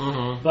death.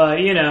 Mm-hmm.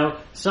 But, you know,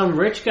 some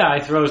rich guy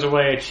throws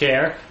away a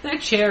chair,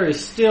 that chair is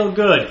still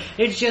good.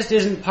 It just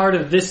isn't part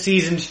of this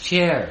season's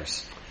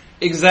chairs.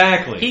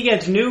 Exactly. He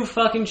gets new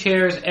fucking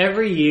chairs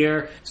every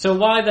year, so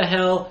why the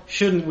hell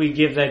shouldn't we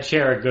give that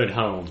chair a good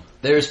home?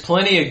 There's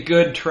plenty of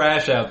good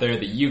trash out there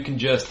that you can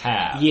just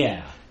have.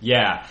 Yeah.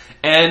 Yeah.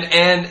 And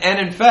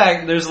in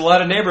fact, there's a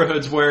lot of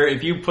neighborhoods where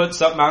if you put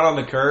something out on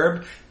the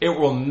curb, it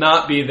will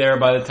not be there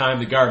by the time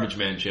the garbage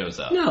man shows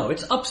up. No,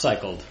 it's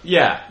upcycled.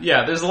 Yeah.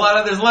 There's a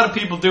lot of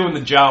people doing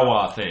the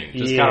Jawa thing.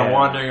 Just kind of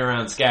wandering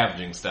around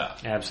scavenging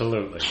stuff.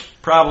 Absolutely.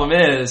 Problem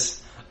is,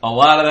 a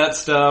lot of that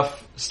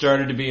stuff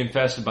started to be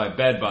infested by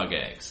bedbug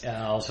eggs.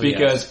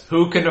 Because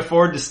who can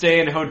afford to stay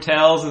in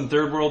hotels in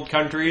third world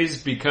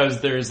countries because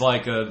there's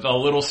like a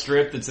little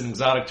strip that's an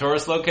exotic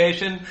tourist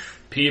location?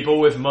 People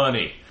with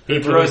money.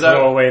 People who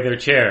throw away their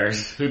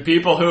chairs.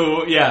 People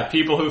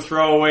who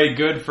throw away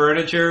good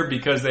furniture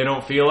because they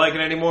don't feel like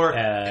it anymore.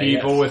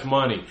 People with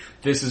money.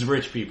 This is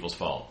rich people's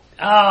fault.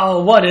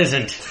 Oh, what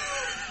isn't?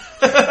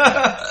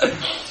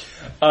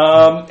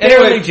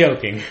 Anyway,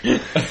 joking.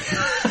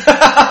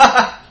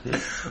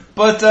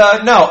 But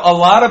no, a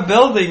lot of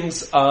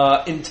buildings,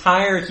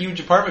 entire huge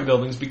apartment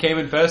buildings became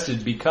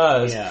infested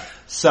because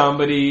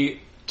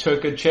somebody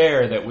took a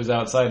chair that was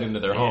outside into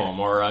their home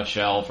or a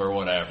shelf or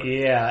whatever.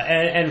 Yeah,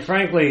 and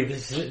frankly,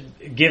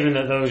 given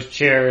that those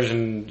chairs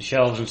and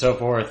shelves and so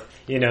forth,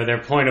 you know,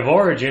 their point of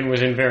origin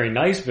was in very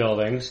nice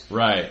buildings.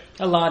 Right.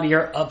 A lot of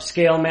your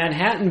upscale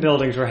Manhattan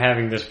buildings were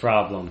having this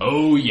problem.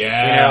 Oh,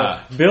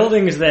 yeah. You know,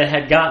 buildings that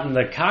had gotten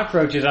the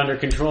cockroaches under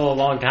control a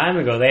long time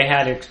ago, they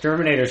had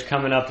exterminators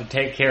coming up to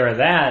take care of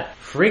that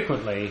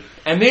frequently.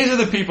 And these are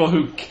the people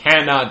who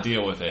cannot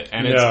deal with it.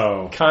 And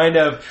it's kind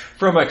of,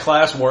 from a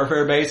class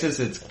warfare basis,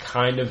 it's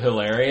kind of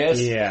hilarious.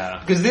 Yeah.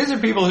 Because these are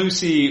people who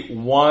see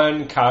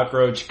one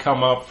cockroach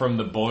come up from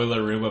the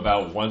boiler room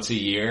about once a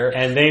year.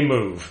 And they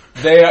move.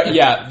 They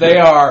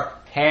are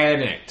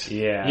panicked.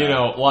 Yeah. You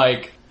know,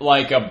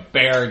 like a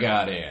bear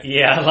got in.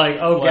 Yeah, like,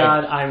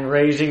 God, I'm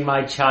raising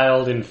my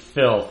child in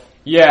filth.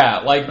 Yeah,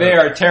 like they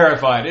are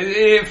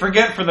terrified.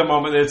 Forget for the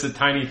moment that it's a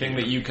tiny thing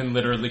that you can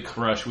literally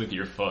crush with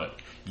your foot.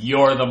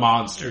 You're the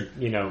monster.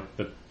 You know,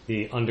 the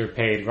the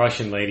underpaid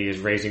Russian lady is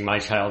raising my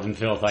child in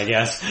filth, I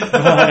guess. But,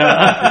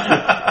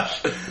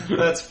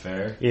 That's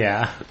fair.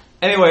 yeah.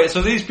 Anyway,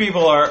 so these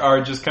people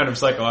are just kind of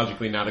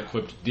psychologically not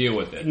equipped to deal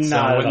with it. So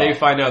Not at when they all.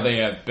 find out they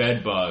have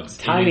bed bugs,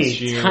 Tiny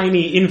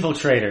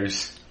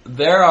infiltrators.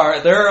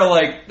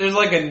 there's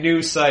like a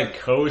new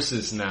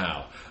psychosis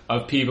now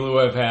of people who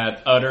have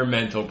had utter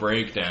mental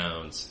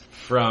breakdowns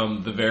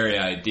from the very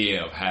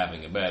idea of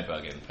having a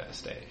bedbug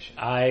infestation.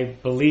 I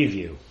believe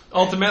you.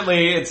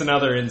 Ultimately, it's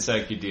another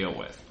insect you deal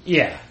with.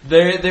 Yeah.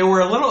 They were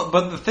a little,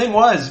 but the thing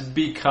was,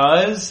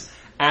 because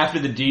after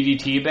the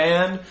DDT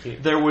ban,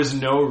 there was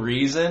no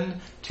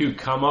reason to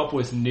come up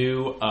with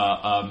new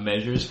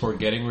measures for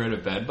getting rid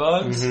of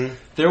bedbugs. Mm-hmm.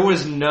 There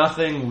was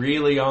nothing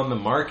really on the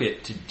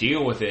market to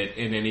deal with it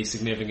in any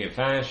significant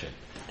fashion.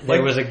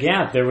 There was a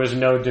gap. There was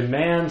no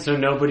demand, so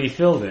nobody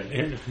filled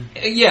it.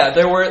 Yeah,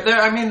 there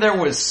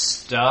was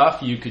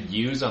stuff you could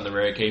use on the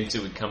rare occasions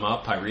it would come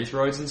up,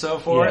 pyrethroids and so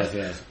forth.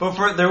 Yes.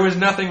 But there was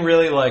nothing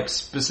really like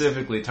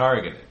specifically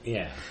targeted.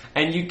 Yeah.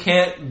 And you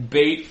can't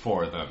bait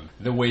for them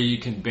the way you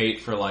can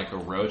bait for like a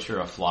roach or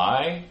a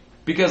fly.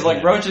 Because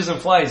like roaches and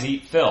flies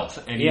eat filth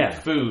and eat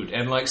food.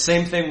 And like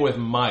same thing with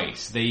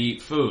mice. They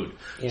eat food.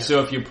 Yeah.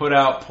 So if you put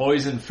out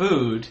poison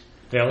food,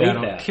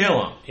 that'll kill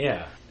them.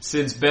 Yeah.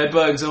 Since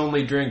bedbugs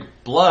only drink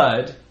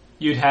blood,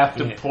 you'd have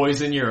to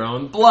poison your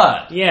own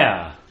blood.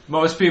 Yeah.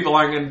 Most people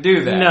aren't going to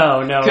do that.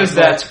 No. Because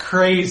that's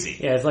crazy.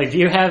 Yeah, it's like, do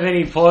you have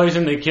any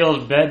poison that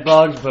kills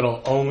bedbugs but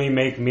will only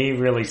make me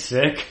really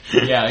sick?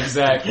 Yeah,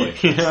 exactly.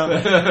 You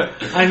know?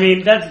 I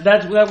mean,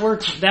 that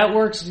works,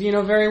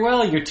 very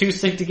well. You're too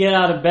sick to get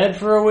out of bed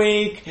for a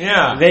week.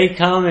 Yeah. They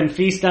come and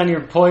feast on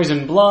your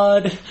poison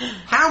blood.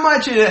 How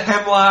much of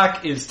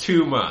hemlock is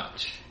too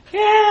much?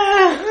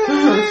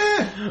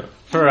 Yeah.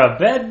 For a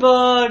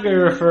bedbug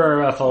or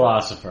for a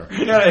philosopher?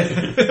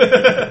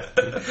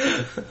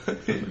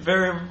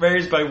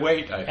 Varies by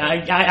weight, I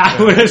think.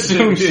 I would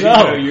assume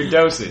so. Your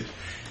dosage.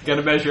 You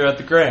gotta measure out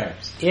the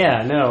grams.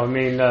 Yeah, no, I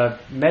mean,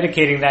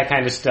 medicating that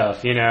kind of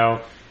stuff,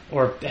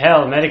 or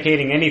hell,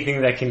 medicating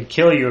anything that can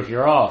kill you if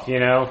you're off,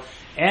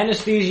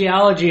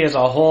 Anesthesiology is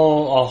a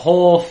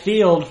whole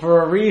field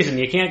for a reason.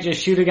 You can't just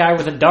shoot a guy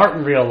with a dart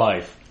in real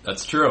life.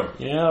 That's true.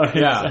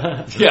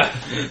 Yeah.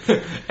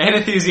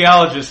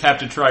 Anesthesiologists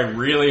have to try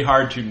really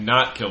hard to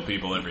not kill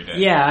people every day.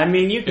 Yeah, I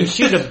mean, you can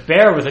shoot a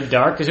bear with a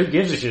dart, because who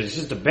gives a shit? It's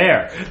just a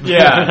bear.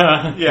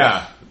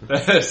 Yeah.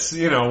 That's,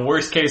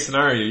 worst case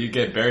scenario, you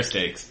get bear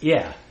steaks.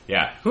 Yeah.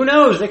 Yeah. Who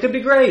knows? They could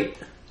be great.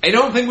 I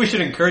don't think we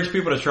should encourage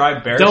people to try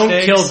bear Don't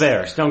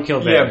steaks. Don't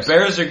kill bears. Yeah,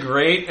 bears are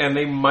great, and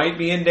they might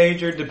be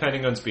endangered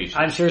depending on species.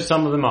 I'm sure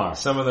some of them are.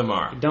 Some of them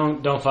are.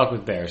 Don't fuck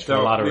with bears for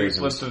a lot of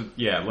reasons. Let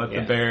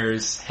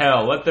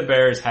the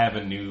bears have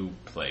a new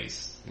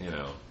place.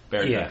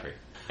 Bear country.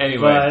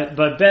 Anyway.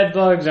 But bed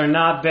bugs are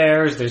not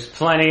bears. There's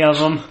plenty of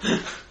them.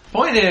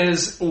 Point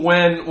is,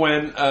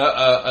 when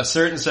a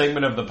certain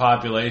segment of the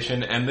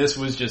population, and this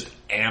was just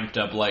amped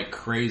up like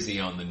crazy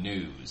on the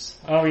news.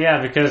 Oh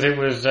yeah, because it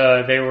was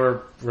they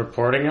were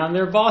reporting on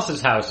their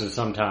bosses' houses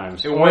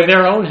sometimes, or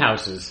their own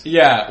houses.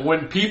 Yeah,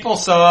 when people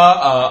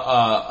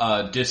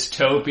saw a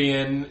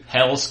dystopian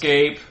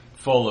hellscape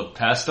full of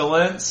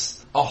pestilence,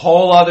 a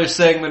whole other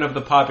segment of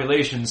the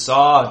population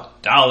saw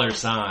dollar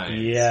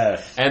signs.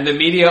 Yes. And the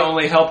media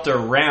only helped to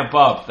ramp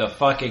up the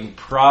fucking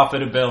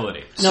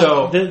profitability.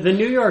 No, the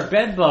New York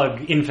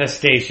bedbug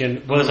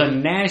infestation was a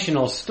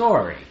national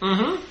story.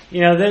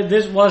 Mm-hmm.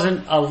 This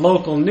wasn't a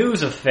local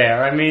news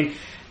affair. I mean,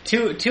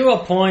 to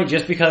a point,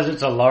 just because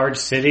it's a large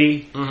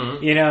city,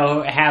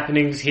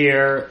 happenings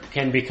here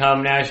can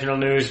become national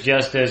news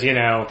just as,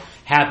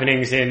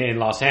 happenings in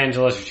Los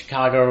Angeles or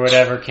Chicago or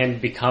whatever can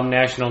become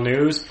national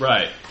news.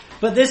 Right.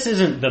 But this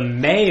isn't the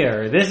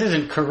mayor. This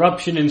isn't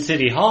corruption in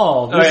City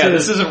Hall.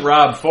 This isn't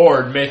Rob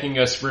Ford making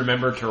us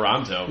remember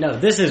Toronto. No,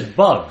 this is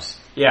bugs.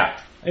 Yeah.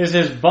 This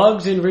is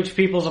bugs in rich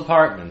people's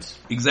apartments.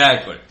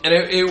 Exactly. And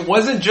it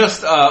wasn't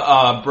just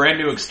brand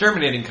new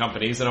exterminating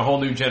companies and a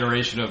whole new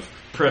generation of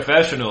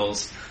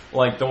professionals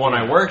like the one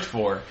I worked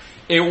for.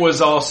 It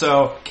was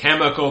also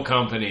chemical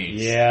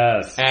companies.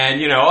 Yes. And,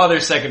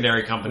 other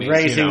secondary companies.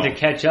 Racing to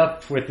catch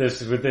up with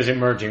this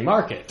emerging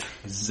market.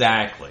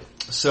 Exactly.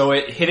 So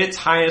it hit its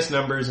highest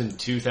numbers in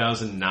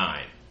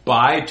 2009.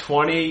 By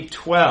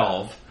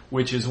 2012,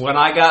 which is when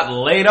I got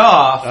laid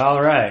off, all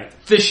right,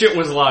 this shit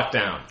was locked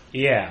down.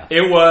 Yeah.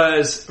 It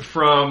was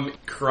from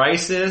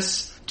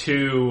crisis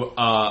to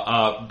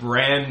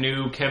brand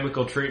new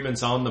chemical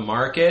treatments on the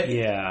market.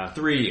 Yeah.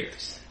 3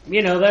 years.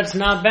 That's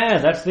not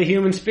bad. That's the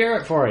human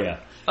spirit for you.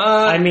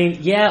 I mean,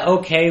 yeah,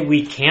 okay,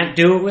 we can't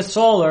do it with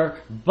solar,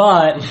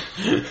 but...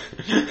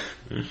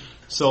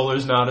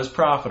 Solar's not as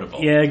profitable.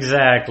 Yeah,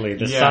 exactly.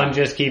 The sun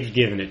just keeps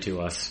giving it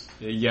to us.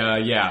 Yeah,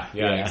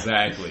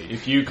 exactly.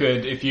 If you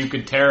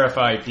could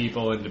terrify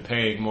people into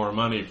paying more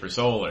money for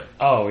solar.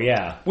 Oh,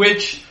 yeah.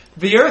 Which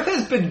the Earth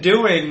has been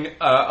doing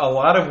a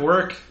lot of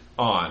work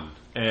on.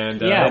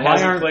 And it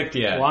hasn't clicked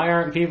yet. Why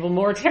aren't people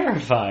more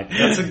terrified?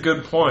 That's a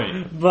good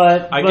point.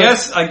 But I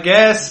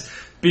guess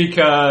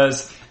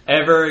because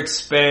ever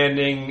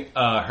expanding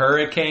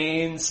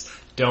hurricanes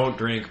don't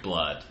drink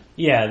blood.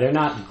 Yeah, they're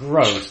not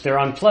gross. They're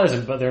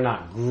unpleasant, but they're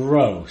not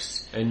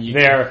gross. And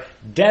they're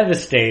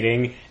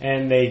devastating,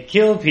 and they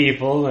kill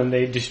people, and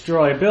they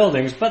destroy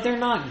buildings, but they're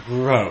not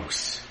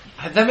gross.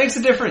 That makes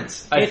a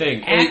difference, I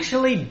think. It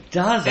actually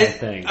does, I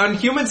think. On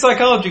human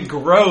psychology,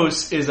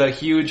 gross is a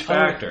huge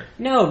factor.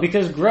 No,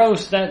 because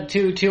gross, that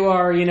to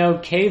our,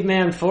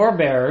 caveman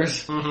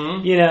forebears,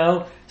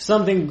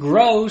 something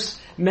gross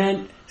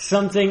meant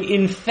something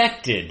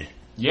infected.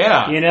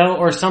 Yeah.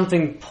 Or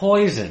something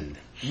poisoned.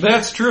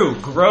 That's true.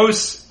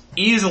 Gross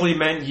easily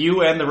meant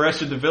you and the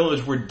rest of the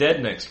village were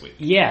dead next week.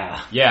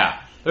 Yeah. Yeah.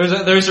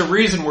 There's a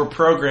reason we're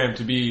programmed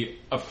to be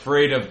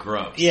afraid of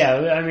gross.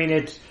 Yeah, I mean,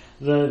 it's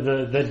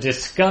the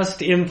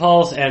disgust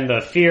impulse and the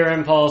fear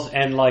impulse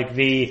and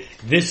the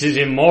this is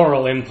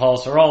immoral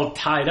impulse are all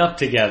tied up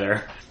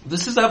together.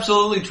 This is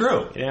absolutely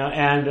true.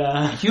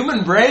 And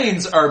human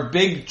brains are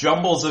big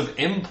jumbles of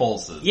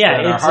impulses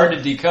that are hard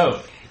to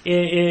decode.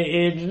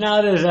 It's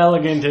not as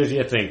elegant as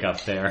you think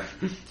up there.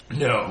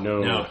 No,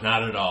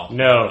 not at all.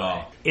 No. Not at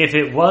all. If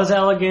it was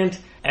elegant,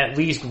 at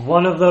least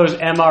one of those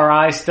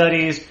MRI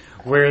studies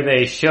where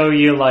they show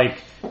you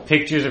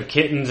pictures of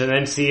kittens and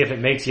then see if it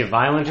makes you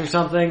violent or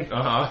something,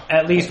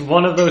 at least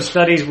one of those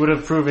studies would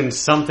have proven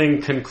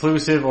something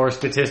conclusive or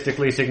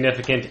statistically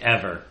significant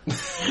ever.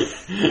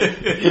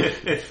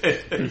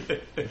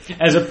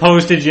 As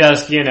opposed to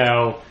just,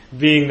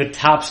 being the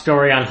top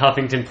story on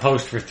Huffington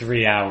Post for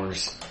 3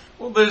 hours.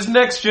 Well, there's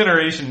next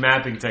generation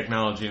mapping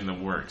technology in the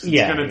works. It's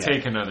going to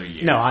take another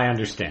year. No, I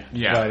understand.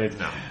 Yeah.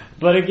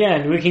 But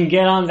again, we can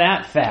get on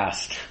that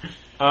fast.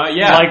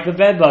 Yeah. Like the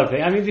bedbug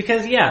thing. I mean,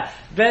 because,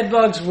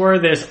 bedbugs were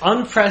this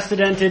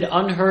unprecedented,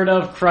 unheard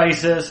of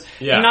crisis.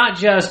 Yeah. Not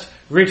just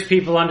rich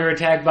people under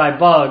attack by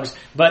bugs,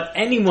 but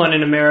anyone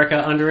in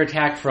America under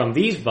attack from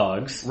these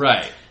bugs.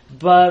 Right.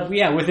 But,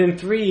 within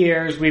 3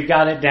 years, we've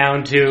got it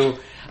down to,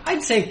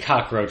 I'd say,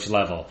 cockroach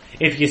level.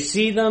 If you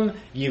see them,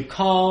 you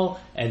call,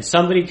 and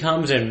somebody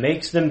comes and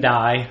makes them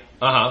die.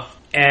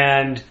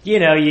 And,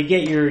 you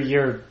get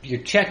your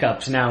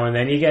checkups now and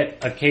then. You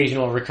get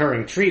occasional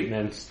recurring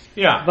treatments.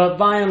 Yeah. But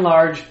by and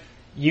large,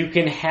 you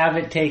can have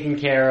it taken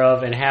care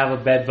of and have a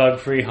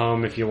bedbug-free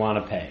home if you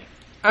want to pay.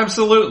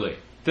 Absolutely.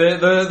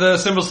 The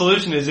simple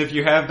solution is if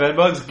you have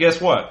bedbugs, guess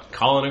what?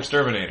 Call an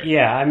exterminator.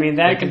 Yeah, I mean,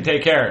 that can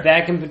take care of it.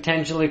 That can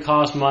potentially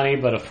cost money,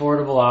 but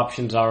affordable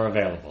options are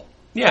available.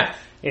 Yeah.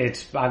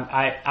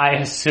 I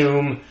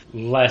assume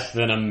less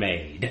than a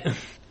maid.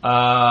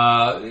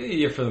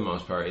 Yeah, for the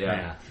most part,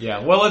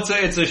 yeah. Well,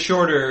 it's a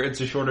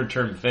shorter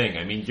term thing.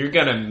 I mean, you're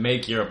gonna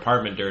make your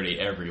apartment dirty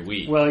every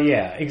week. Well,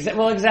 yeah,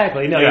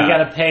 exactly. No, you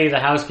gotta pay the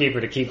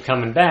housekeeper to keep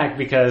coming back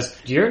because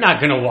you're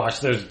not gonna wash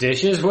those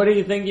dishes. What do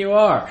you think you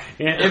are?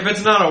 If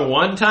it's not a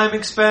one-time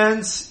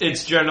expense,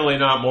 it's generally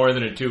not more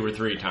than a 2 or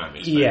 3 time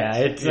expense. Yeah,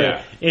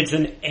 it's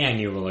an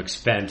annual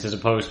expense as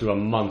opposed to a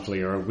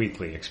monthly or a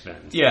weekly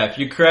expense. Yeah, if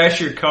you crash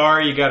your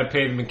car, you gotta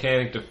pay the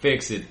mechanic to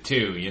fix it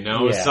too,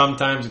 Yeah.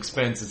 Sometimes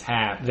expenses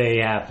happen. They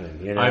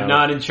happen, I'm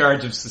not in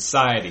charge of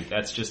society.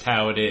 That's just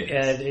how it is.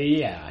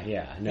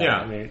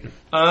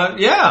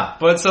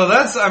 But so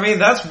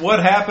that's what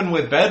happened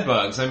with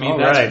bedbugs. I mean,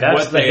 that's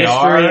what they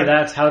are.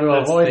 That's how to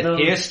avoid them.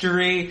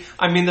 History.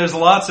 I mean, there's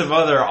lots of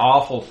other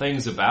awful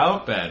things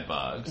about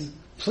bedbugs.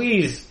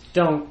 Please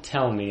don't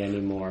tell me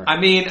anymore.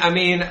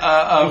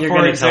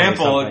 For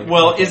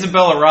example,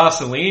 Isabella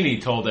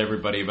Rossellini told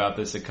everybody about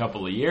this a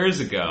couple of years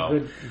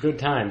ago. Good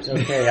times.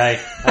 Okay,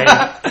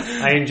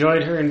 I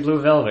enjoyed her in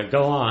Blue Velvet.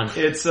 Go on.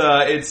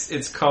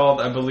 It's called,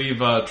 I believe,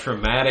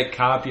 traumatic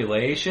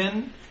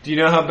copulation. Do you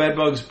know how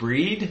bedbugs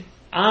breed?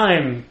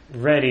 I'm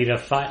ready to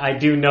find. I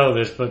do know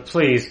this, but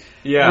please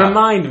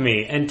remind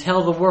me and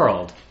tell the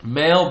world.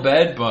 Male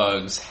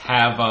bedbugs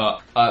have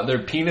their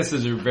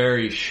penises are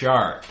very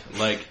sharp.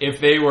 Like if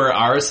they were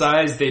our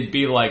size, they'd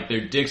be like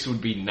their dicks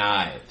would be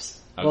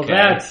knives. Okay? Well,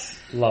 that's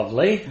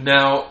lovely.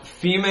 Now,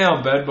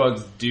 female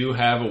bedbugs do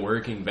have a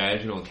working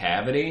vaginal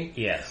cavity.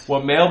 Yes.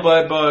 What male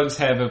bedbugs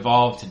have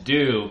evolved to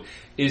do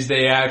is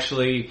they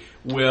actually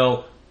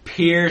will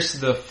pierce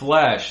the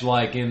flesh,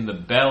 like in the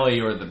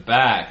belly or the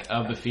back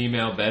of the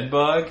female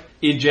bedbug,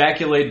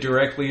 ejaculate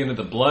directly into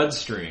the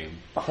bloodstream.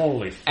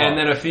 Holy fuck. And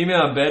then a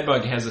female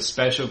bedbug has a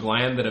special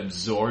gland that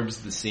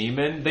absorbs the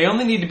semen. They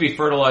only need to be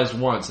fertilized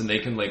once and they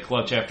can lay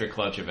clutch after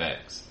clutch of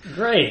eggs.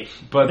 Great.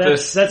 But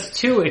that's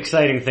 2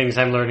 exciting things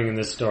I'm learning in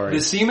this story.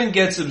 The semen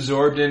gets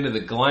absorbed into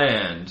the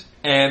gland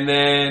and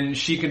then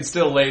she can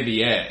still lay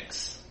the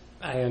eggs.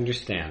 I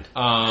understand.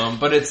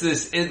 But it's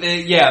this,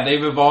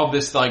 they've evolved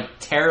this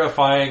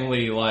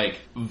terrifyingly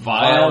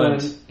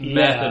violent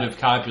method of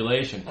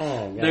copulation.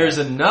 Oh, God. There's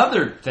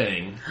another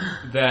thing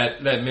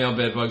that male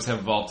bedbugs have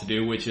evolved to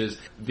do, which is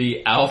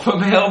the alpha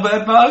male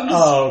bedbugs.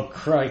 Oh,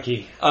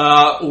 crikey.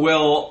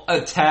 Will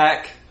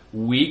attack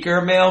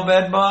weaker male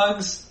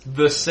bedbugs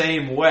the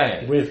same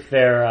way. With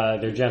their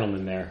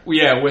gentlemen there.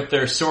 Yeah, with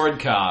their sword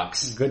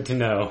cocks. Good to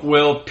know.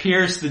 Will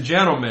pierce the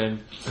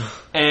gentleman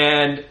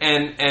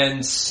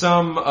and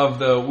some of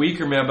the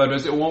weaker male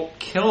bedbugs, it won't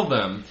kill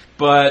them,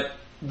 but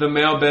the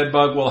male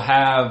bedbug will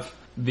have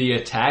the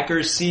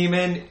attacker's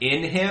semen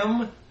in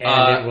him.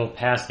 And it will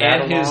pass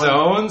that and his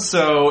own,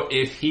 so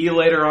if he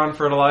later on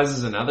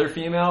fertilizes another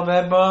female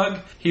bedbug,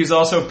 he's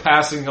also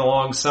passing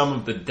along some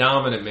of the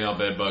dominant male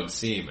bedbug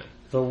semen.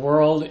 The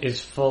world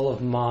is full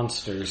of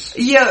monsters.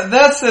 Yeah,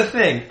 that's the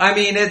thing. I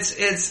mean,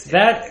 it's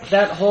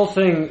that whole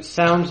thing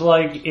sounds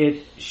like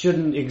it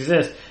shouldn't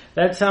exist.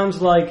 That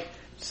sounds like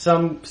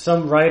some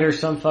writer,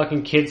 some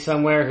fucking kid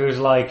somewhere who's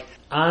like,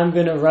 I'm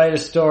gonna write a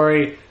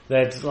story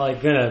that's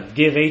like gonna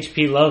give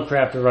H.P.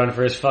 Lovecraft a run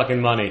for his fucking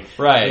money.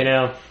 Right. You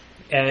know?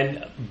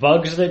 And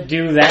bugs that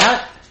do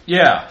that,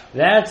 yeah,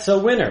 that's a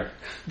winner.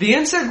 The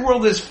insect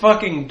world is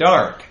fucking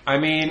dark. I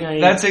mean,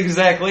 that's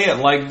exactly it.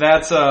 Like,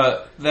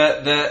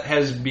 that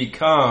has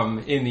become,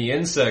 in the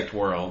insect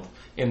world,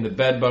 in the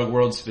bedbug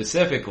world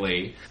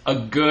specifically, a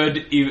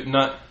good,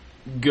 not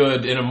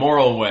good in a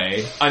moral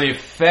way, an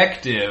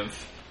effective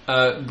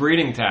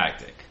breeding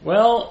tactic.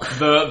 Well,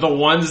 the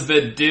ones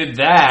that did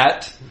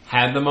that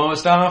had the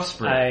most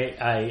offspring.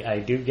 I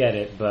do get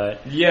it,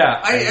 but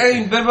yeah, I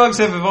mean, bedbugs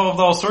have evolved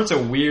all sorts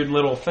of weird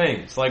little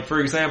things. Like, for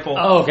example,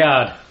 oh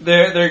god,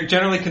 they're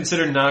generally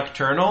considered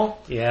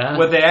nocturnal. Yeah,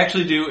 what they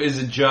actually do is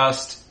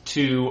adjust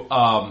to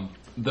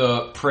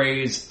the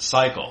prey's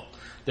cycle.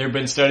 There have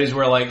been studies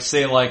where, like,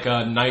 say, like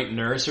a night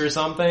nurse or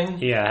something.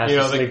 Yeah, has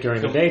to sleep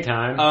during the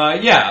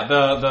daytime. Yeah,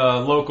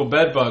 the local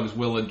bedbugs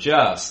will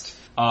adjust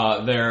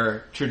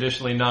their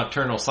traditionally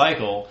nocturnal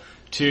cycle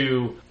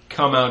to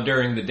come out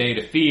during the day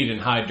to feed and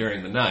hide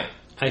during the night.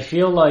 I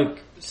feel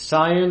like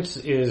science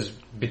is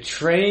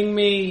betraying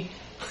me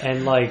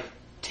and like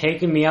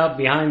taking me out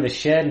behind the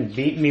shed and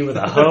beating me with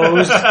a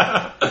hose.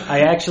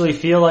 I actually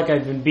feel like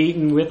I've been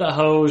beaten with a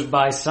hose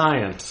by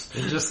science.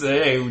 Just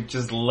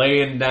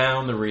laying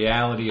down the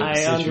reality of the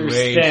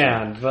situation. I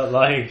understand, but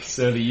like,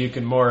 so that you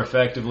can more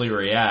effectively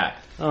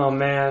react. Oh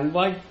man,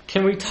 like,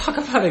 can we talk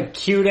about a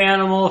cute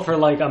animal for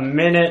like a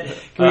minute?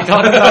 Can we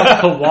talk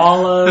about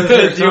koalas?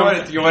 Do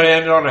you want to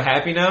end it on a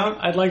happy note?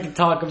 I'd like to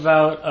talk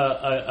about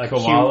a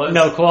koalas. Cute...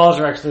 No, koalas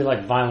are actually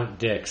like violent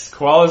dicks.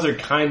 Koalas are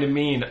kind of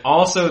mean.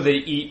 Also, they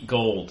eat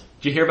gold.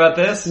 Did you hear about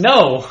this?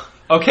 No.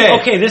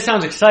 Okay, this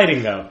sounds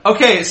exciting though.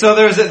 Okay, so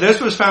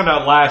this was found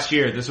out last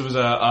year. This was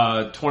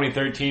a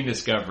 2013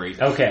 discovery.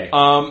 Okay.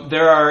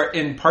 There are,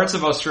 in parts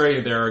of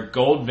Australia, there are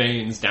gold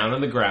veins down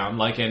in the ground,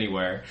 like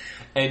anywhere.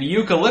 And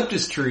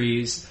eucalyptus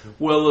trees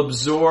will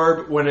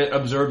absorb, when it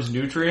absorbs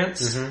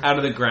nutrients out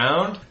of the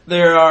ground,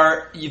 there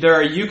are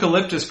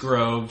eucalyptus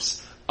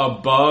groves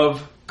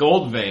above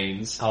gold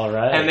veins. All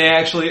right. And they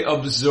actually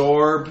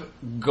absorb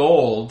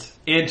gold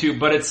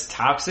but it's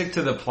toxic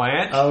to the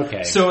plant.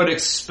 Okay. So it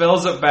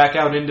expels it back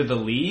out into the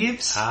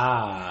leaves.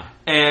 Ah.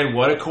 And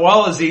what do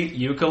koalas eat?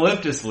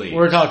 Eucalyptus leaves.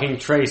 We're talking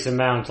trace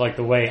amounts like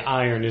the way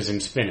iron is in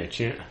spinach,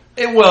 yeah?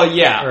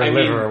 Yeah. Or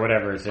liver or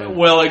whatever it's in.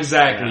 Well,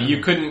 exactly. Yeah.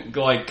 You couldn't,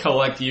 like,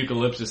 collect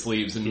eucalyptus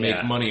leaves and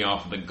make money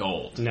off of the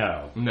gold.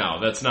 No. No,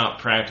 that's not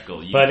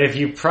practical. But if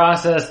you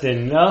processed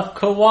enough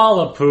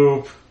koala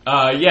poop...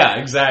 yeah,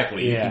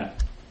 exactly. Yeah.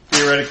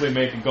 Theoretically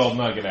make a gold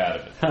nugget out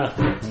of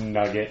it.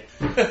 Nugget.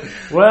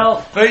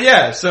 Well... But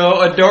yeah,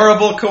 so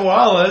adorable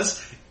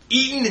koalas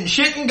eating and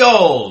shitting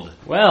gold.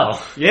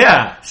 Well...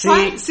 Yeah.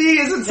 See,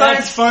 isn't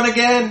science fun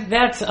again?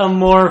 That's a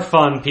more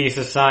fun piece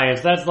of science.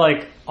 That's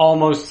like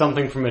almost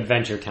something from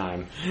Adventure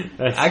Time.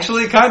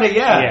 Actually, kind of,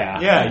 yeah.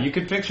 Yeah, you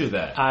could picture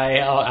that.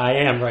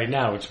 I am right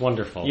now. It's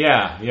wonderful.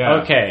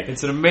 Yeah. Okay.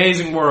 It's an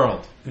amazing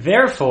world.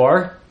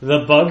 Therefore,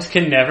 the bugs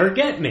can never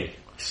get me.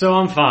 So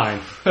I'm fine.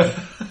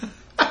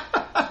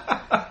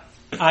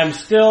 I'm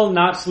still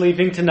not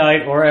sleeping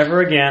tonight or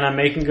ever again. I'm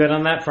making good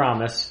on that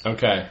promise.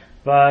 Okay.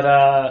 But,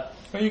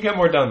 well, you get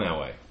more done that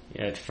way.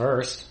 Yeah, at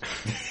first.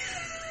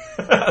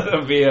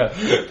 There'll be a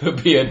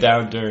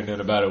downturn in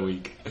about a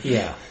week.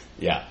 Yeah.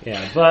 Yeah.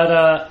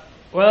 But,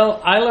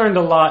 well, I learned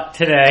a lot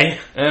today.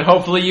 And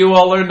hopefully you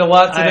all learned a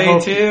lot today, I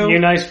hope too. You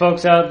nice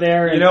folks out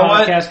there in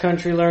podcast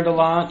country learned a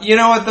lot. You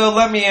know what, though?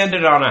 Let me end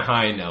it on a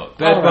high note.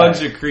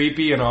 Bedbugs are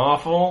creepy and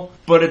awful,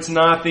 but it's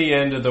not the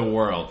end of the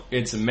world.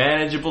 It's a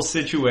manageable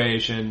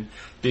situation,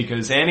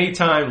 because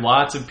anytime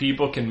lots of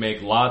people can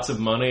make lots of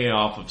money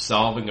off of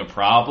solving a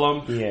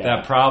problem,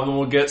 that problem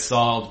will get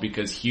solved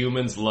because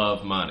humans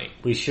love money.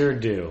 We sure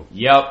do.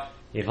 Yep.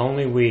 If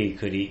only we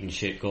could eat and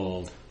shit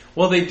gold.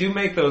 Well, they do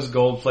make those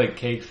gold flake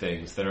cake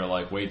things that are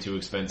like way too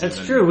expensive.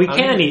 That's true. We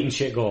can eat and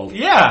shit gold.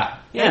 Yeah.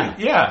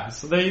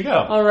 So there you go.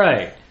 All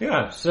right.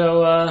 Yeah.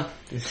 So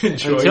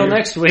until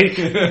next week,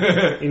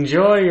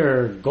 enjoy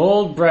your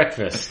gold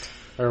breakfast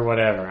or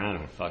whatever. I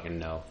don't fucking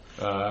know.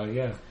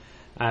 Yeah.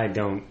 I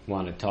don't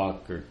want to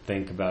talk or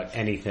think about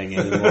anything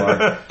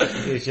anymore.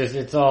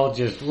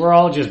 We're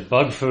all just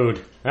bug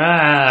food.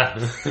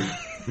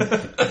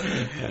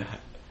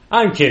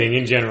 I'm kidding.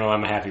 In general,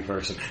 I'm a happy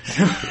person.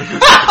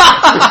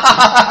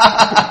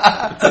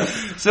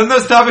 Send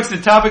those topics to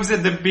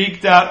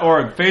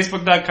topics@thebeak.org,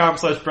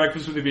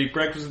 facebook.com/breakfastwiththebeak,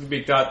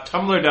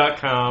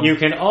 breakfastwiththebeak.tumblr.com. You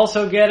can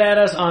also get at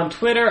us on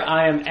Twitter.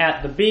 I am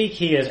at The Beak.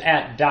 He is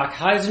at Doc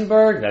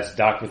Heisenberg. That's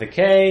Doc with a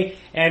K.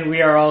 And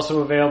we are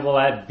also available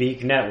at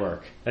Beak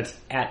Network. That's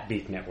at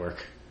Beak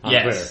Network on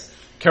Twitter.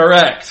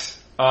 Correct.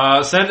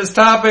 Send us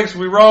topics,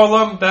 we roll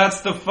them,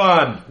 that's the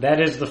fun. That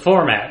is the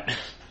format.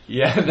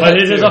 Yeah, but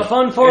it is a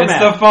fun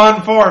format. It's the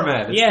fun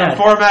format. It's the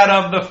format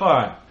of the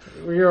fun.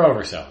 You're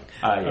overselling.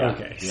 Yeah.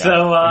 Okay, yeah.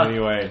 So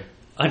anyway,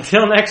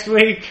 until next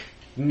week,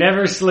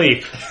 never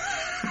sleep.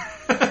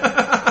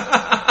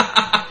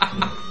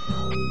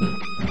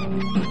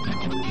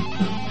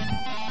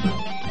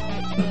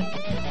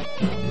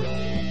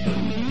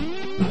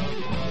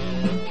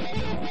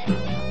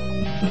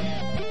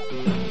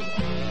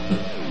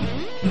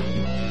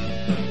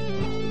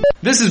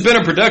 This has been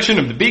a production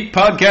of the Beak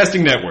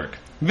Podcasting Network.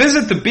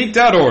 Visit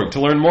thebeak.org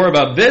to learn more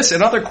about this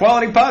and other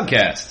quality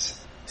podcasts.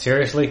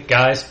 Seriously,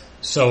 guys,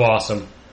 so awesome.